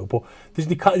because I don't know, but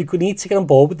you need to get on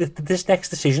board with this next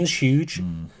decision is huge.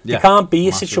 There can't be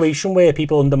a situation where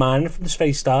people undermine it from this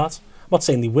very start. I'm not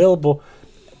saying they will, but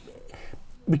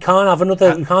we can't have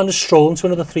we can't just stroll into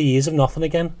another 3 years of nothing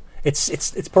again.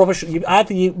 It's professional.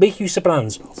 Either you make use of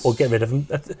brands or get rid of them.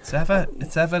 It's ever,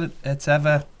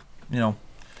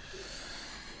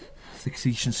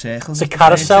 succession circles. It's a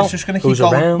carousel. It's just going to keep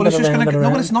going. But it's just going to no,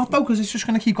 but it's not though, because it's just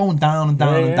going to keep going down and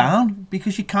down and down,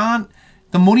 because you can't.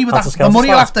 The money will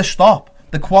have to stop.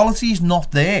 The quality is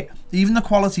not there. Even the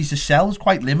quality to sell is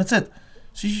quite limited.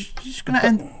 So you're just going to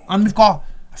end. And I've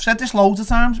said this loads of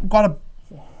times. We're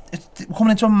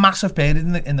coming into a massive period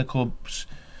in the club's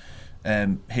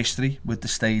history with the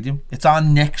stadium. It's our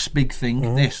next big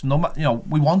thing. This,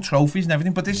 we want trophies and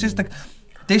everything, but this is the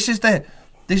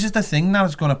thing that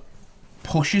is going to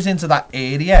push us into that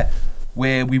area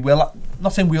where we will,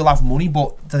 not saying we'll have money,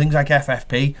 but the things like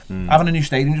FFP, having a new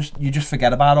stadium, you just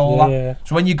forget about all that.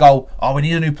 So when you go, we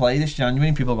need a new player this January,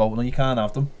 and people go, well, no, you can't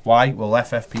have them. Why? Well,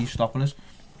 FFP is stopping us.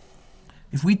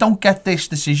 If we don't get this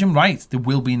decision right, there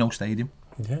will be no stadium,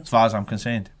 as far as I'm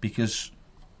concerned, because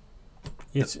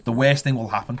the worst thing will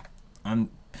happen. And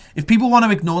if people want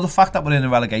to ignore the fact that we're in a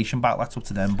relegation battle, that's up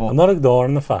to them. But I'm not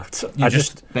ignoring the fact. You're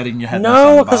just betting your head.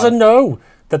 No, because I know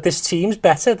that this team's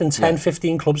better than 10,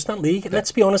 15 clubs in that league.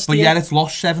 Let's be honest. But yet it's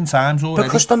lost 7 times already.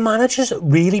 Because the manager's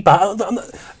really bad.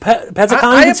 Pez, I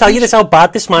can't even tell you this how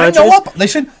bad this manager is.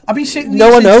 Listen, I've been sitting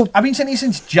here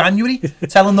since January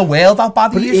telling the world how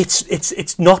bad he is.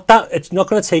 It's not that. It's not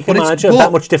going to take a manager of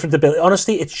that much different ability.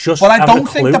 Honestly, it's just. But I don't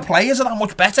think the players are that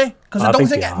much better, because I don't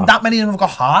think that many of them have got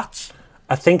hearts.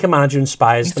 I think a manager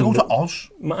inspires them. He's over Oz.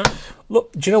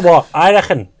 Look, do you know what? I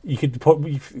reckon you could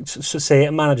say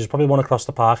a manager's probably one across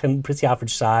the park and pretty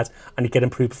average side, and you get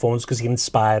improved performance because he can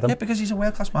inspire them. Yeah, because he's a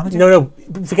world-class manager. No,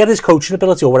 forget his coaching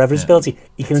ability or whatever his ability.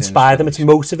 He can inspire them. It's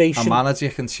motivation. A manager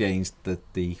can change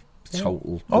the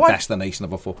total destination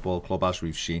of a football club, as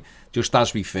we've seen. Just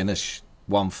as we finish,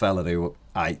 one fella who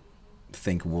I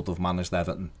think would have managed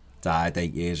Everton died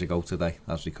 8 years ago today,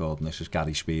 as recording this, is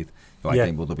Gary Speed, who I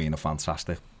think would have been a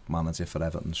fantastic manager for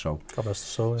Everton. So, God bless the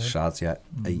soul, sad,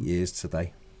 8 years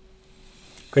today.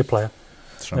 Great player.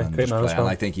 Tremendous great man player. as well.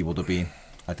 And I think he would have been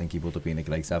a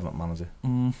great Everton manager.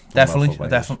 Definitely.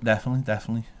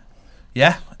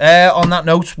 Yeah. On that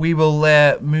note, we will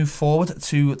move forward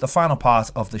to the final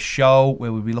part of the show,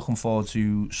 where we'll be looking forward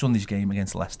to Sunday's game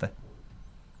against Leicester.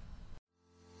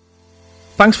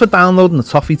 Thanks for downloading the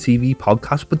Toffee TV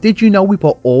podcast, but did you know we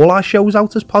put all our shows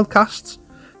out as podcasts?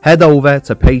 Head over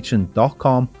to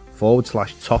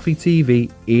patreon.com/Toffee TV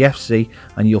EFC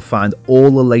and you'll find all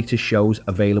the latest shows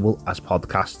available as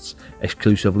podcasts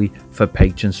exclusively for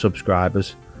Patreon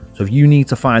subscribers. So if you need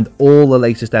to find all the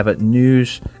latest Everton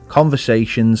news,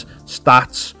 conversations,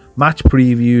 stats, match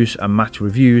previews and match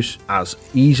reviews as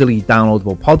easily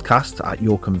downloadable podcasts at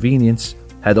your convenience,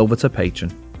 head over to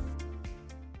Patreon.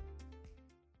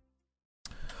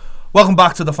 Welcome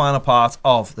back to the final part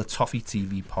of the Toffee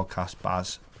TV podcast,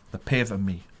 Baz. The Piv and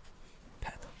me.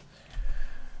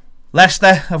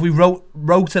 Leicester, have we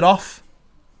wrote it off?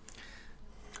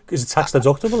 Is it tax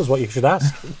deductible is what you should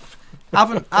ask.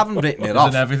 I haven't written it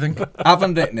off. Everything. I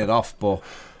haven't written it off, but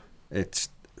it's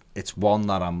one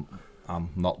that I'm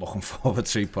not looking forward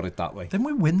to, put it that way. Didn't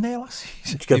we win there last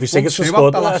season? Gylfi Sigurdsson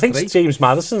scored. I think James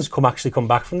Maddison's come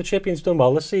back from the chip. He's done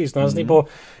well this season, hasn't he? But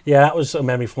yeah, that was a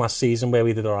memory from last season where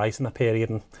we did all right in that period.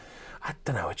 And I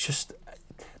don't know, it's just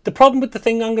the problem with the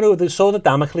thing hanging over, the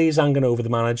Damocles hanging over the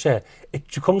manager.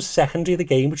 It becomes secondary the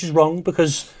game, which is wrong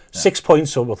because 6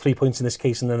 points, or 3 points in this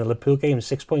case, and then the Liverpool game is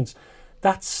 6 points.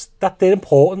 They're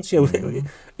important.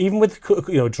 Even with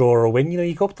draw or a win,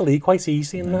 you go up the league quite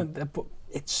easy, and but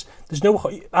there's no,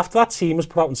 after that team was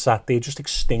put out on Saturday, it just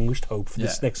extinguished hope for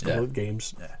this next couple of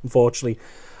games, unfortunately.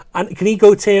 And can he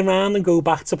turn around and go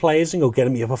back to players and go get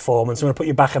him your performance? I'm going to put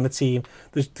you back on the team.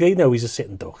 They know he's a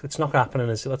sitting duck. It's not happening,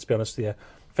 is it? Let's be honest here.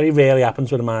 Very rarely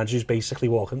happens when a manager is basically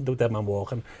walking, the dead man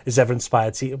walking, is ever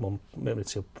inspired to, well, maybe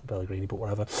it's Pellegrini, but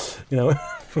whatever,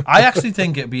 I actually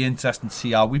think it'd be interesting to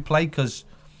see how we play, because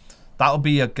that'll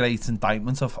be a great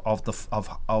indictment of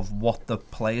what the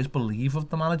players believe of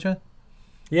the manager.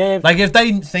 Yeah. Like if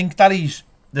they think that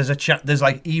there's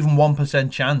like even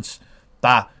 1% chance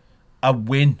that a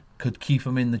win could keep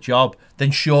him in the job,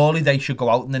 then surely they should go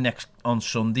out on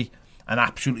Sunday and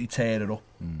absolutely tear it up.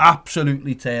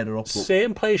 Absolutely tear it up.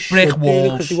 Certain players brick should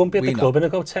walls. Because he won't be at the club in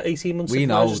about 18 months. We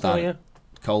know that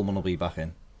Coleman will be back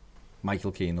in.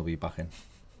 Michael Keane will be back in.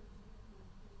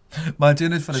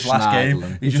 Imagine it for his last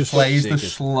game. He just plays the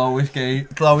slowest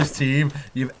team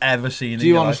you've ever seen. Do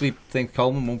you honestly think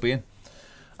Coleman won't be in?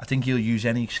 I think he'll use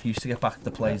any excuse to get back the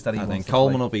plays that he wants. I think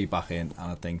Coleman will be back in,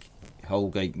 and I think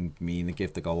Holgate and Mina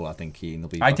give the goal. I think Keane will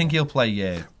be. I think he'll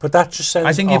play. But that just sends.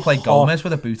 I think he'll play Gomez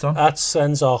with a boot on. That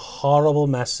sends a horrible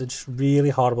message,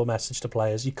 really horrible message to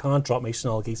players. You can't drop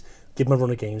Mason Holgate. Give him a run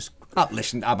of games.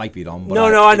 Listen, I might be wrong. But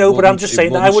no, I know, but I'm just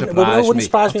saying that it wouldn't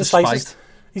surprise me in the slightest.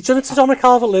 He's done it to Dominic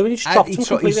Calvert-Lewin. He just dropped him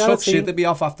completely out of the team. Should be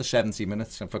off after 70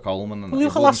 minutes for Coleman. And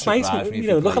look at last night.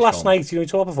 Look at last night. We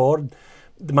talked before.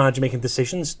 The manager making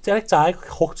decisions. Derek Dyer got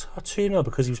hooked at 2-0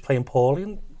 because he was playing poorly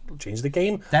and changed the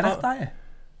game. Derek Dyer?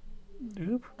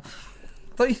 Who? I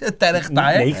thought you said Derek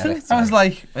Dyer. Nathan? I was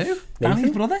like, who? Danny's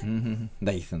brother?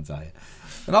 Nathan Dyer.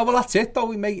 No, well, that's it, though.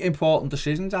 We make important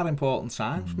decisions at important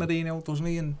times, Mourinho, doesn't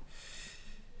he? And,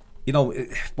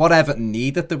 what Everton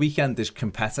need at the weekend is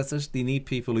competitors. They need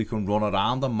people who can run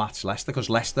around and match Leicester, because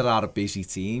Leicester are a busy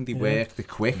team. They work, they're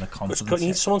quick. They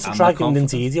need someone to drag him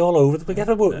indeed all over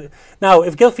the. Now,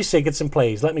 if Gylfi Sigurdsson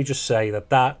plays, let me just say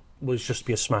that would just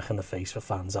be a smack in the face for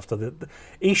fans after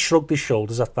he shrugged his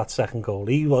shoulders at that second goal.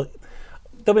 People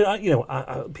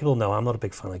know I'm not a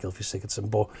big fan of Gylfi Sigurdsson,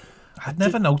 but I'd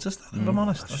never noticed that, if I'm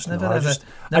honest.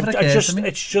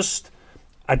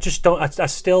 I just don't. I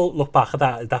still look back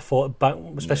at that thought,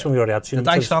 especially when we already had two. Did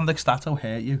Icelandic Stato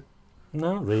hurt you?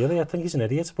 No, really. I think he's an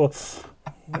idiot, but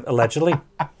allegedly.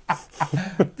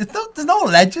 There's no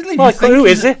allegedly. Well, who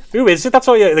is it? Who is it? That's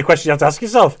all the question you have to ask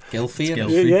yourself. Gylfi.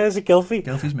 Yeah, is it Gylfi?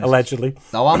 Gylfi's allegedly.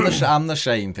 No, I'm the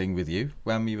same thing with you.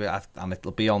 When we were, and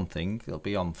it'll be on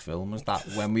film, is that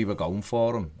when we were going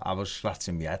for him, I was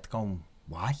scratching my head going,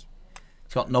 why?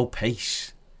 He's got no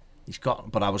pace.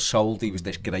 But I was sold he was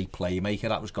this great playmaker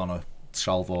that was going to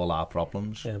solve all our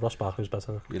problems. Yeah, Ross Barkley's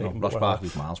better. You know, Ross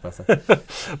Barkley's miles better.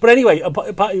 But anyway,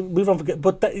 move on.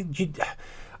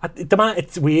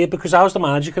 It's weird because how's the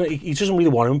manager? He doesn't really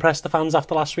want to impress the fans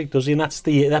after last week, does he? And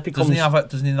that becomes.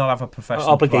 Doesn't he not have a professional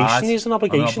obligation? pride? He's an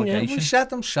obligation. Yeah. He said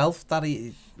himself that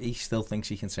he still thinks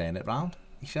he can turn it round.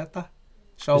 He said that.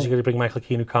 So is he going to bring Michael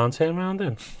Keane who can't turn around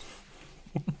in?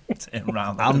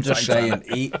 I'm just saying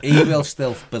he will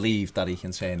still believe that he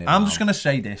can turn it I'm round. just going to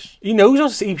say this. He knows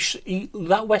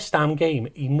that West Ham game.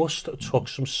 He must have took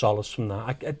some solace from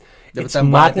that. It's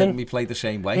maddening. We played the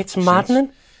same way. It's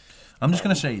maddening. I'm just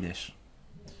going to say this.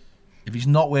 If he's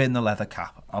not wearing the leather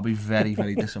cap, I'll be very,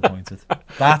 very disappointed.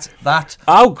 That.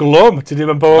 How glum did him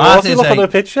and Bowen Morty look on the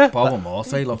picture? Bowen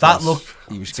Morty looked. That look.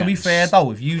 To be fair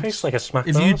though, if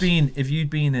you'd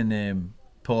been in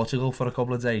Portugal for a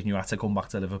couple of days and you had to come back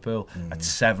to Liverpool at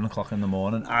 7:00 in the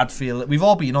morning, I'd feel that we've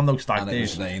all been on those stag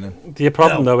days. The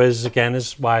problem though is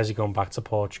why is he going back to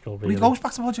Portugal? Really? Well, he goes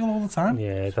back to Portugal all the time.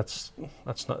 Yeah, that's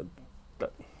not.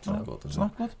 It's not good. It's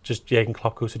not good. Just Jürgen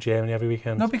Klopp goes to Germany every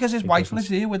weekend. No, because his wife lives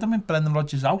here with him in Brendan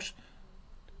Rodgers' house.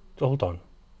 Hold on.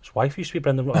 His wife used to be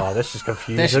Brendan Rodgers. Oh, this is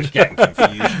confusing. This is getting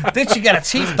confusing. Did she get her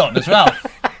teeth done as well?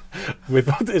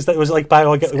 Was it like buy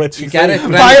one get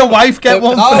buy a wife get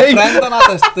one free? Brendan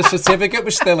had the certificate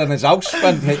was still in his house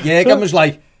when Jürgen was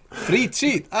like, free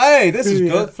teeth. Hey, this is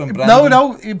good from Brendan.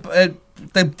 No.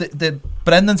 The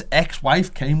Brendan's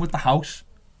ex-wife came with the house,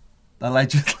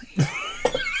 allegedly.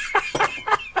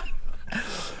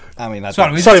 I mean,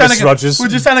 sorry, Mr. Rodgers. We're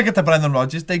just trying to get the Brendan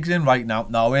Rodgers digs in right now.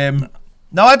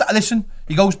 No, listen.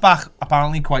 He goes back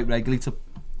apparently quite regularly to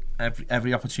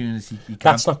every opportunity he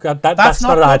can. That's not good. That's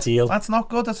not ideal. That's not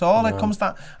good at all. No. It comes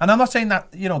that, and I'm not saying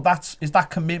that is that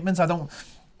commitment. I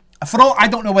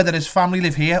don't know whether his family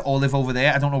live here or live over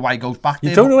there. I don't know why he goes back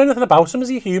there. You don't know anything about him. Is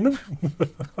he human?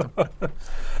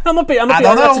 I'm not being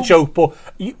that's a joke, but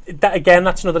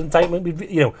that's another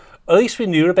indictment. At least we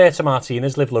knew Roberto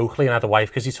Martinez lived locally and had a wife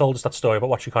because he told us that story about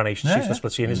watching Coronation Street and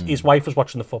Split Scene. His wife was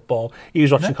watching the football. He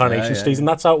was watching Coronation Street, and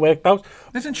that's how it worked out.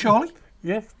 Lived in Chorley.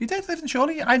 Yeah, he did live in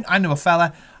Chorley. I knew a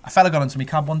fella got into my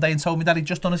cab one day and told me that he'd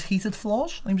just done his heated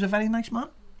floors. And he was a very nice man.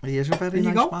 He is a very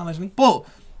nice man, isn't he? But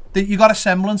you got a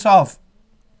semblance of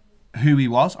who he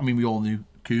was. I mean, we all knew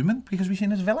Koeman because we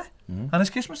seen his villa and his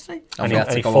Christmas tree. And we had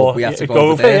to go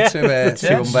over there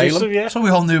to unveil him. Yeah. So we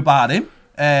all knew about him.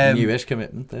 Knew his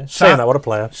commitment there. Saying that, what a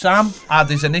player. Sam had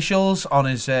his initials on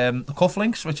his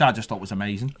cufflinks, which I just thought was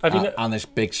amazing. And his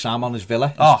Big Sam on his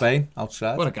villa in Spain,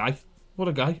 outside. What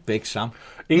a guy. Big Sam.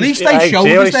 At least they showed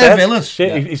us their villas.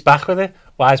 He's back with it.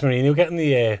 Why is Mourinho getting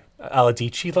the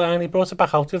Aladici line? He brought it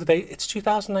back out the other day. It's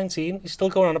 2019. He's still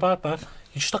going on about that.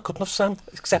 You're just not good enough, Sam.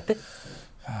 Accept it.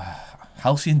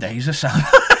 Halcyon days of Sam.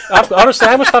 Honestly,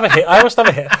 I must have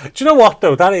a hit. Do you know what,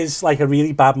 though? That is like a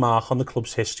really bad mark on the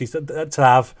club's history to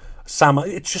have Sam.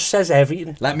 It just says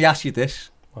everything. Let me ask you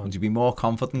this. Would you be more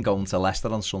confident going to Leicester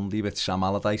on Sunday with Sam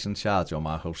Allardyce in charge or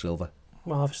Marco Silva?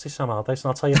 Well, obviously Sam Allardyce, and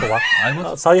I'll tell you for why.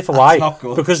 I'll tell you for why. Not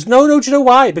good. Because, no, do you know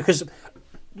why? Because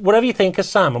whatever you think of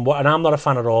Sam, and I'm not a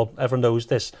fan at all, everyone knows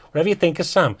this, whatever you think of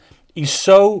Sam,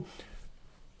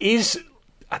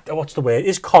 what's the word?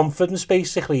 His confidence,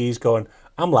 basically, he's going,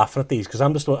 I'm laughing at these because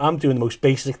I'm doing the most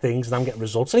basic things and I'm getting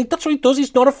results. And that's what he does.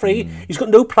 He's not afraid. He's got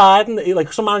no pride. And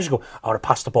like some managers go, I want to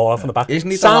pass the ball off on the back.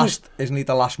 Isn't he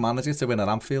the last manager to win at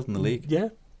Anfield in the league? Yeah.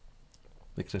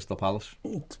 With Crystal Palace.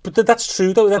 But that's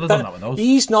true, though.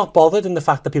 He's not bothered in the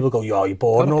fact that people go, you're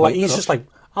bored. And all that. He's just like,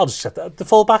 I'll just set the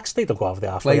full-backs. They don't go over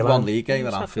the halfway line. Played one league game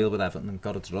at Anfield with Everton and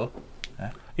got a draw.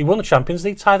 Yeah. He won the Champions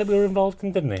League tie that we were involved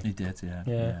in, didn't he? He did,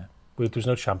 yeah. There was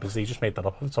no Champions League. He just made that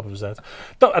up off the top of his head.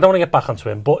 I don't want to get back onto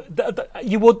him, but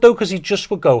you would, though, because he just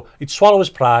would go, he'd swallow his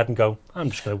pride and go, I'm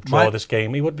just going to draw this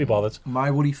game. He wouldn't be bothered.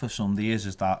 My worry for Sunday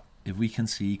is that if we can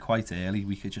see quite early,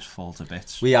 we could just fall to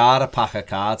bits. We are a pack of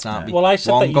cards, aren't we? Well, I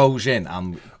said one goes in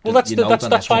and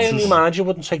that's why a new manager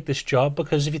wouldn't take this job,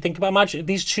 because if you think about, imagine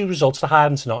these two results are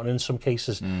hard to not in some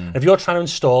cases. If you're trying to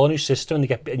install a new system and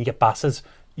you get battered,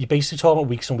 you're basically talking about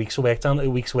weeks and weeks of work down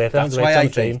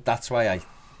the That's why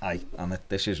and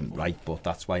this isn't right, but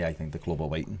that's why I think the club are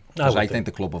waiting. Because I think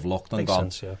the club have looked and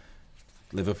gone. Sense, yeah.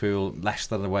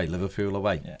 Leicester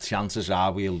away. Yeah. Chances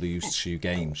are we'll lose 2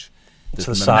 games.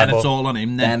 Then it's all on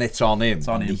him. Then it's on him.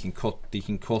 He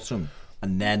can cut him.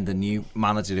 And then the new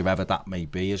manager, whoever that may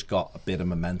be, has got a bit of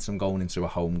momentum going into a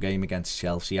home game against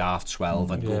Chelsea,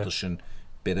 12:30 at Goodison.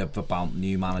 Bit of a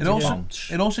new manager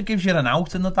bounce. It also gives you an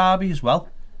out in the derby as well.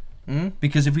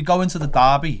 Because if we go into the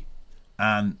derby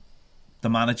and the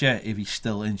manager, if he's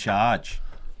still in charge,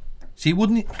 it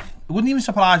wouldn't even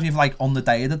surprise me if, like, on the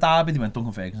day of the derby they went,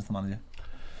 Duncan Ferguson's the manager.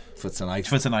 for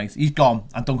tonight. He's gone,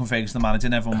 and Duncan Ferguson, the manager,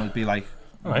 and everyone would be like,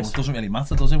 well, it doesn't really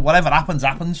matter, does it? Whatever happens.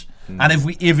 And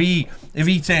if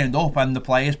he turned up and the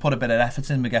players put a bit of effort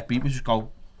in, we get beat, we just go,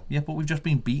 yeah, but we've just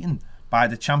been beaten by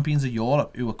the champions of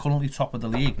Europe, who are currently top of the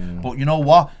league. But you know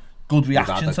what? Good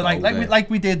reaction tonight, like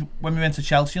we did when we went to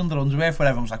Chelsea under Unsworth, where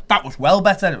everyone was like, that was well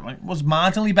better. It was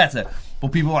marginally better,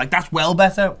 but people were like, that's well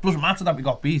better. It doesn't matter that we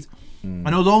got beat.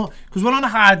 I know, because we're on a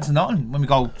hard to nothing when we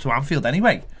go to Anfield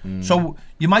anyway. So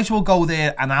you might as well go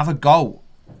there and have a go,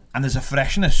 and there's a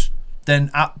freshness,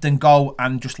 then go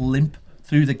and just limp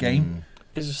through the game.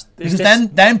 Because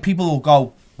then people will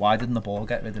go, why didn't the ball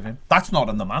get rid of him? That's not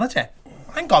on the manager.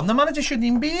 Hang on, the manager shouldn't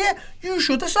even be here. You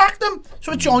should have sacked him.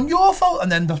 So it's on your fault.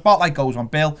 And then the spotlight goes on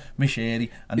Bill, Misheri,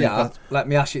 and let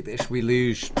me ask you this: we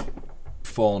lose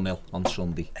 4-0 on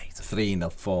Sunday, 3-0,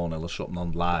 4-0 or something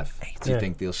on live. Do you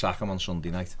think they'll sack him on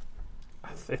Sunday night?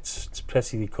 It's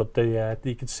pretty they could do, yeah.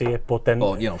 You could see it, but then...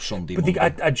 Sunday,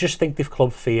 But I just think they've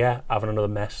club fear having another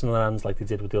mess in their hands like they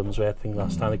did with the Unsworth thing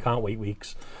last time. They can't wait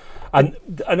weeks. And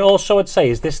also I'd say,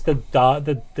 is this the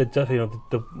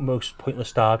most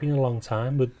pointless derby in a long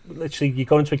time? But literally, you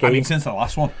go into a game... I mean, since the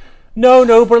last one.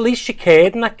 No, but at least you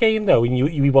cared in that game, though. And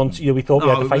we thought we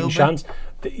had the fighting chance.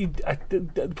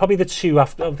 Probably the two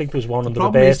after, I think there was one under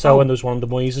Roberto and there was one under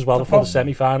Moyes as well before the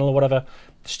semi-final or whatever.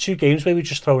 There's two games where we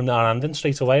just throw our hand in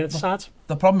straight away, and it's sad.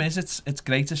 The problem is it's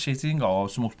great to sit and go, oh,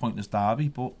 it's the most pointless derby,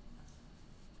 but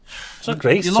it's not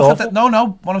great. You look at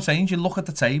no. What I'm saying is, you look at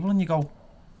the table and you go,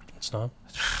 it's not.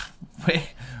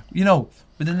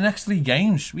 Within the next 3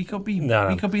 games, we could be in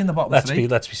the bottom 3.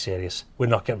 Let's be serious. We're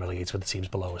not getting relegated with the teams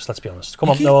below us. Let's be honest. Come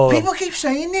on, people keep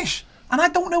saying this. And I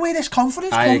don't know where this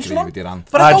confidence comes from. With your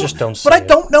but I just don't. But I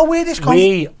don't know where this comes.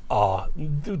 We are.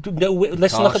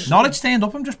 Listen, look at Norwich stand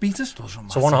up and just beat us.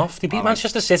 It's a one-off. They beat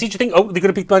Manchester City. Do you think? Oh, they're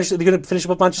going to beat Manchester? They're going to finish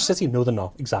above Manchester City? No, they're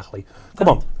not. Exactly. Come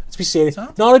on, let's be serious.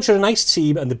 Norwich are a nice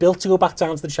team, and they're built to go back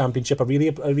down to the Championship. I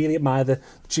really admire the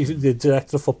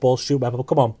director of football, Stuart Webber. But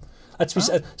come on, let's be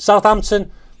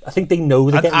Southampton. I think they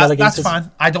know they're getting relegated. That's fine.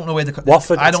 I don't know where the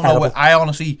Watford. I don't know. I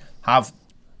honestly have.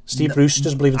 Steve Bruce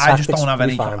doesn't believe in tactics. I just don't have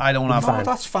any. I don't have. No,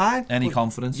 that's fine. Any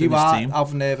confidence in this team. You are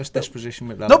of nervous disposition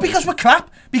with that. No, because we're crap.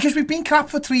 Because we've been crap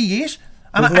for 3 years,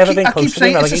 and I keep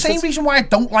saying it's the same reason why I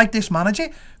don't like this manager,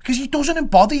 because he doesn't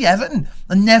embody Everton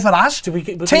and never has.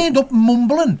 Turned up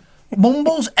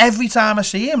mumbles every time I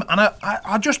see him, and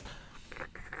I just.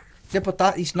 Yeah, but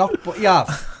that he's not. But yeah,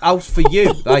 out for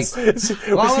you, right?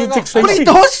 But he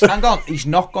does. Hang on, he's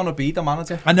not going to be the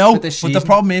manager. I know, but the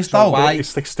problem is though,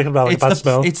 it's like sticking around bad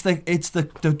smell. It's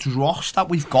the dross that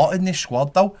we've got in this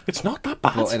squad though. It's not that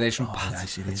bad. But it isn't bad.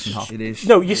 Yes, it is.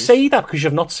 No, you say that because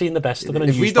you've not seen the best of them.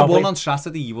 If we'd have won on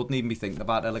Saturday, you wouldn't even be thinking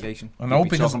about relegation. I know,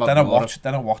 because then I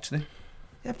watched it.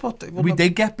 Yeah, but we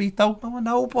did get beat though. No, I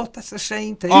know, but that's the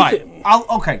same thing. All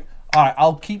right,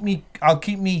 I'll keep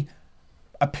me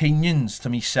opinions to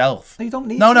myself. No, you don't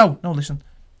need No, listen.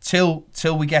 Till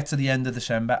we get to the end of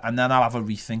December, and then I'll have a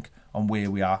rethink on where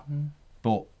we are.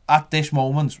 But at this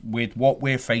moment, with what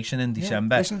we're facing in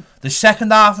December, the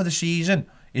second half of the season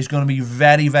is going to be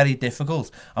very, very difficult,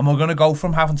 and we're going to go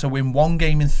from having to win 1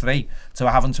 game in 3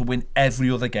 to having to win every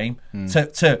other game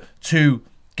to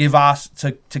give us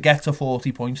to get to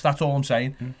 40 points. That's all I'm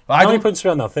saying. How many points are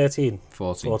we on now? 13?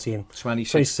 14.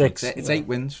 26. It's 8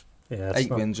 wins. Yeah, 8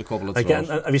 wins, a couple of draws.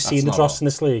 Have you seen the dross in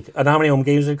this league? And how many home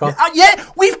games we've got? Yeah,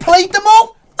 we've played them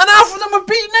all, and half of them have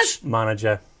beaten us.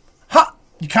 Manager.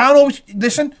 You can't always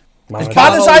listen. Manager. As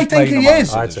bad as I think he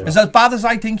is, as bad as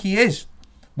I think he is,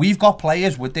 we've got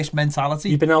players with this mentality.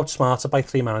 You've been outsmarted by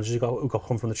 3 managers who got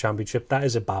come from the Championship. That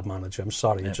is a bad manager. I'm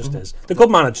sorry, it just is. The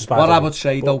good managers. What I would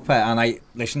say though, Pet, and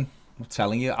I'm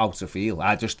telling you how to feel.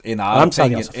 In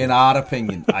our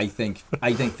opinion, I think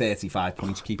 35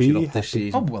 points keeps you up this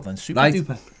season. Oh well, then super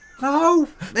duper. No,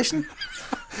 listen.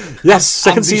 Yes,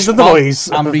 second season of the boys.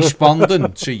 I'm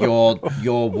responding to your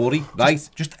worry, right?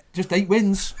 Just 8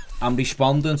 wins. I'm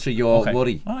responding to your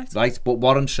worry, right? But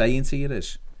what I'm saying to you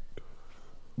is,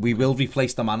 we will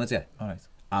replace the manager,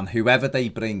 and whoever they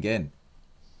bring in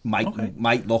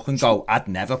might look and go, I'd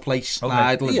never place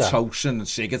Schneidel and Tosun and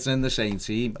Sigurdsson in the same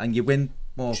team, and you win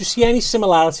more. Do you see any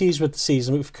similarities with the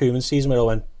season, with Koeman's season where it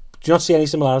went? Do you not see any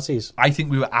similarities? I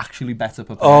think we were actually better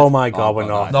prepared. Oh my God, we're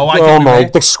not. No, I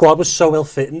think the squad was so ill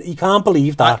fitting. You can't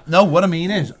believe that. No, what I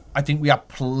mean is, I think we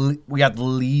had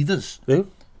leaders. Who?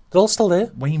 They're all still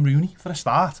there. Wayne Rooney for a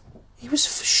start. He was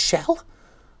for shell.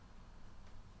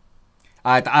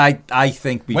 I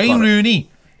think Wayne Rooney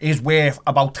is worth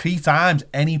about 3 times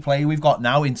any player we've got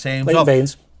now in terms of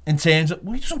veins. in terms of...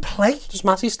 Well, he doesn't play. Does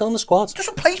Matty still in the squad? He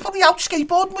doesn't play. He's probably out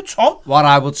skateboarding with Tom. What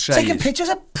I would say Taking is... pictures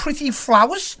of pretty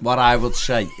flowers. What I would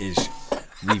say is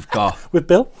we've got... With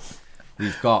Bill?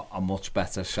 We've got a much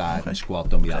better side and squad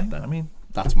than we had then. I mean...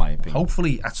 That's my opinion.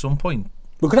 Hopefully, at some point...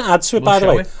 We're going to add to it, by the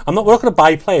way. We're not going to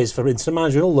buy players for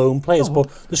intermanagerial loan players, but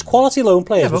there's quality loan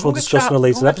players, which we'll discuss in a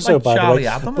later episode, by the way. Charlie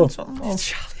Adam and something.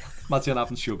 Imagine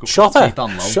having Sugar Chopper.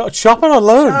 On loan. Chopper on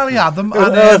loan. Charlie Adam.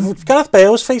 Gareth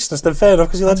Bale was facing us, then fair enough,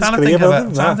 because he let his career build.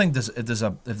 I'm trying to think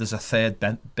if there's a third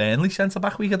Burnley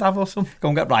centre-back we could have or something. Go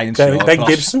and get Ryan Shawcross. Ben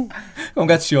Gibson. Go and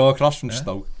get Shawcross from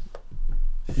Stoke.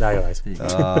 No, you're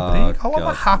right. On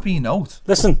a happy note.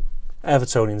 Listen,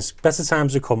 Evertonians, better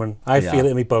times are coming. I feel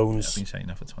it in my bones. I've been saying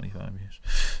that for 25 years.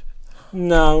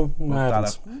 No,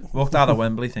 Walked out of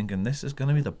Wembley thinking this is going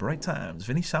to be the bright times.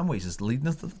 Vinny Samways is leading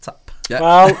us to the top. Yeah.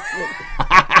 Well,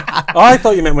 I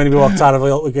thought you meant when we walked out of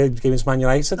against Man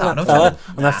United.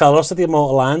 That fella us at the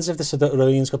immortal lands. If the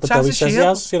Sadurians got the dough, he says he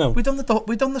has. You know, we done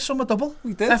the summer double.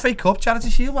 We did. FA Cup,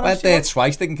 Charity Shield. Went there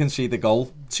twice. Didn't concede the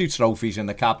goal. 2 trophies in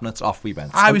the cabinet. Off we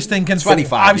went. I was thinking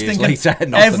 25 years later.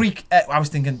 I was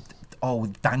thinking. Oh,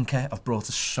 Danke have brought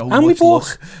us so much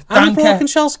luck. And we brought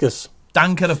Kanchelskis.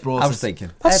 Danke have brought us. I was thinking.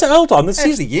 Hold on.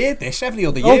 Every other year.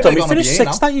 Hold on, we finished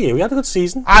 6th that year. We had a good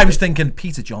season. I was thinking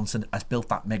Peter Johnson has built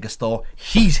that megastore.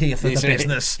 He's here for the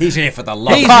business. He's here for the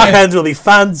love. The park end will be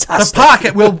fantastic. The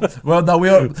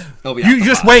park will. You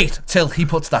just wait till he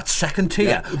puts that second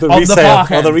tier on the park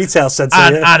end. Or the retail centre.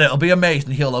 And it'll be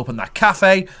amazing. He'll open that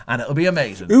cafe and it'll be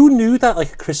amazing. Who knew that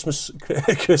like a Christmas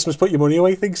put your money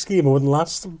away thing scheme wouldn't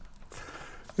last?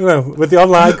 You know, with the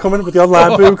online coming, with the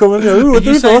online boom coming. Are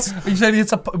you saying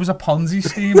it was a Ponzi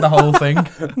scheme, the whole thing?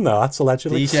 No, that's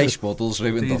allegedly. DJ Spuddles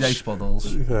ruined us.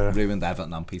 Spuddles ruined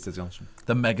Everton and Peter Johnson.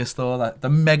 The megastore.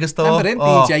 Remember him,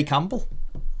 DJ Campbell?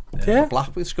 Yeah.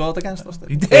 Blackpool scored against us.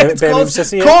 He did.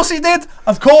 Of course he did.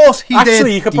 Of course he did.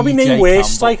 Actually, you could probably name worse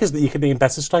strikers that you could name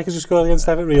better strikers who scored against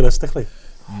Everton, realistically.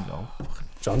 There you go.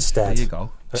 John Stead. There you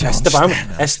go.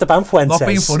 Esteban Fuentes. Not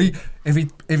being funny, if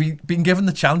he'd been given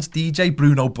the chance, DJ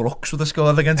Bruno Brooks would have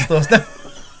scored against us.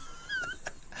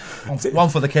 One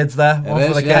for the kids there. One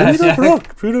for the kids.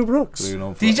 Bruno Brooks.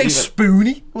 DJ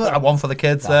Spoonie. One for the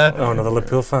kids there. Oh, another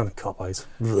Liverpool fan. Cop-eyes.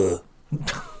 All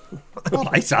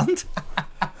right, Sand.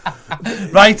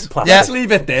 Right. Let's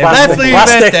leave it there. Let's leave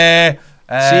it there.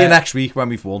 See you next week when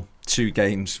we've won 2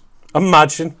 games.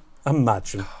 Imagine.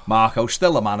 Marco,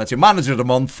 still a manager. Manager of the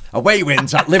month. Away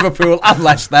wins at Liverpool and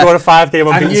Leicester. Got a 5-game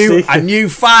unbeaten. A new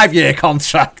 5-year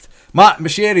contract. Matt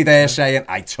Mashiri there saying,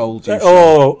 I told you so.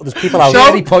 Oh, there's people out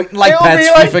there. Pointing like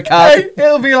pets FIFA card.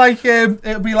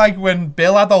 It'll be like when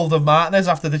Bill had Oldham Martinez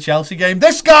after the Chelsea game.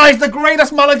 This guy's the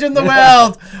greatest manager in the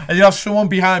world. And you have someone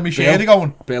behind Mashiri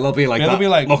going. Bill will be like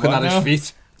that, looking at his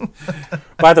feet.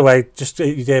 By the way, just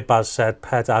you did Baz said,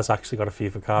 Ped has actually got a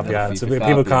FIFA card behind. So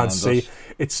people can't see.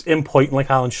 It's him pointing like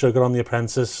Alan Sugar on The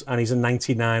Apprentice, and he's a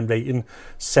 99 rating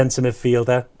centre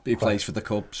midfielder. Who plays for the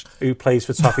Cubs. Who plays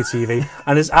for Toffee TV.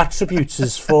 And his attributes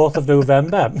is 4th of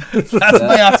November. That's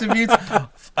my attribute.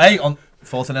 Hey, on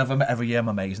 4th of November every year, I'm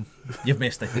amazing. You've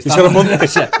missed it. He's got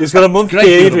a month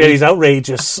period where he's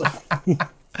outrageous.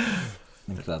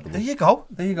 Incredible. There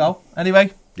you go.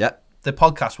 Anyway. Yeah. The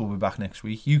podcast will be back next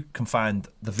week. You can find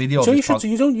the video. So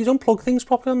you don't plug things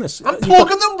properly on this. I'm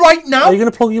plugging them right now. Are you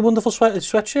going to plug your wonderful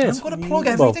sweatshirt? I'm going to plug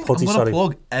everything. I'm going to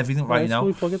plug everything right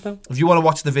now. Plug it then? If you want to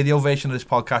watch the video version of this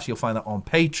podcast, you'll find that on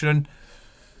Patreon,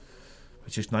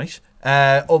 which is nice.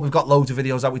 We've got loads of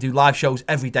videos that we do live shows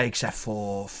every day except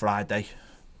for Friday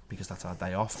because that's our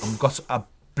day off. And we've got a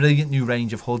brilliant new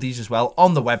range of hoodies as well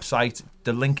on the website.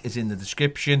 The link is in the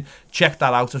description. Check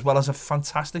that out, as well as a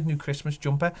fantastic new Christmas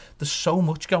jumper. There's so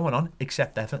much going on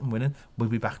except Everton winning. We'll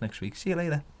be back next week. See you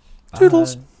later.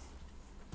 Toodles. Bye.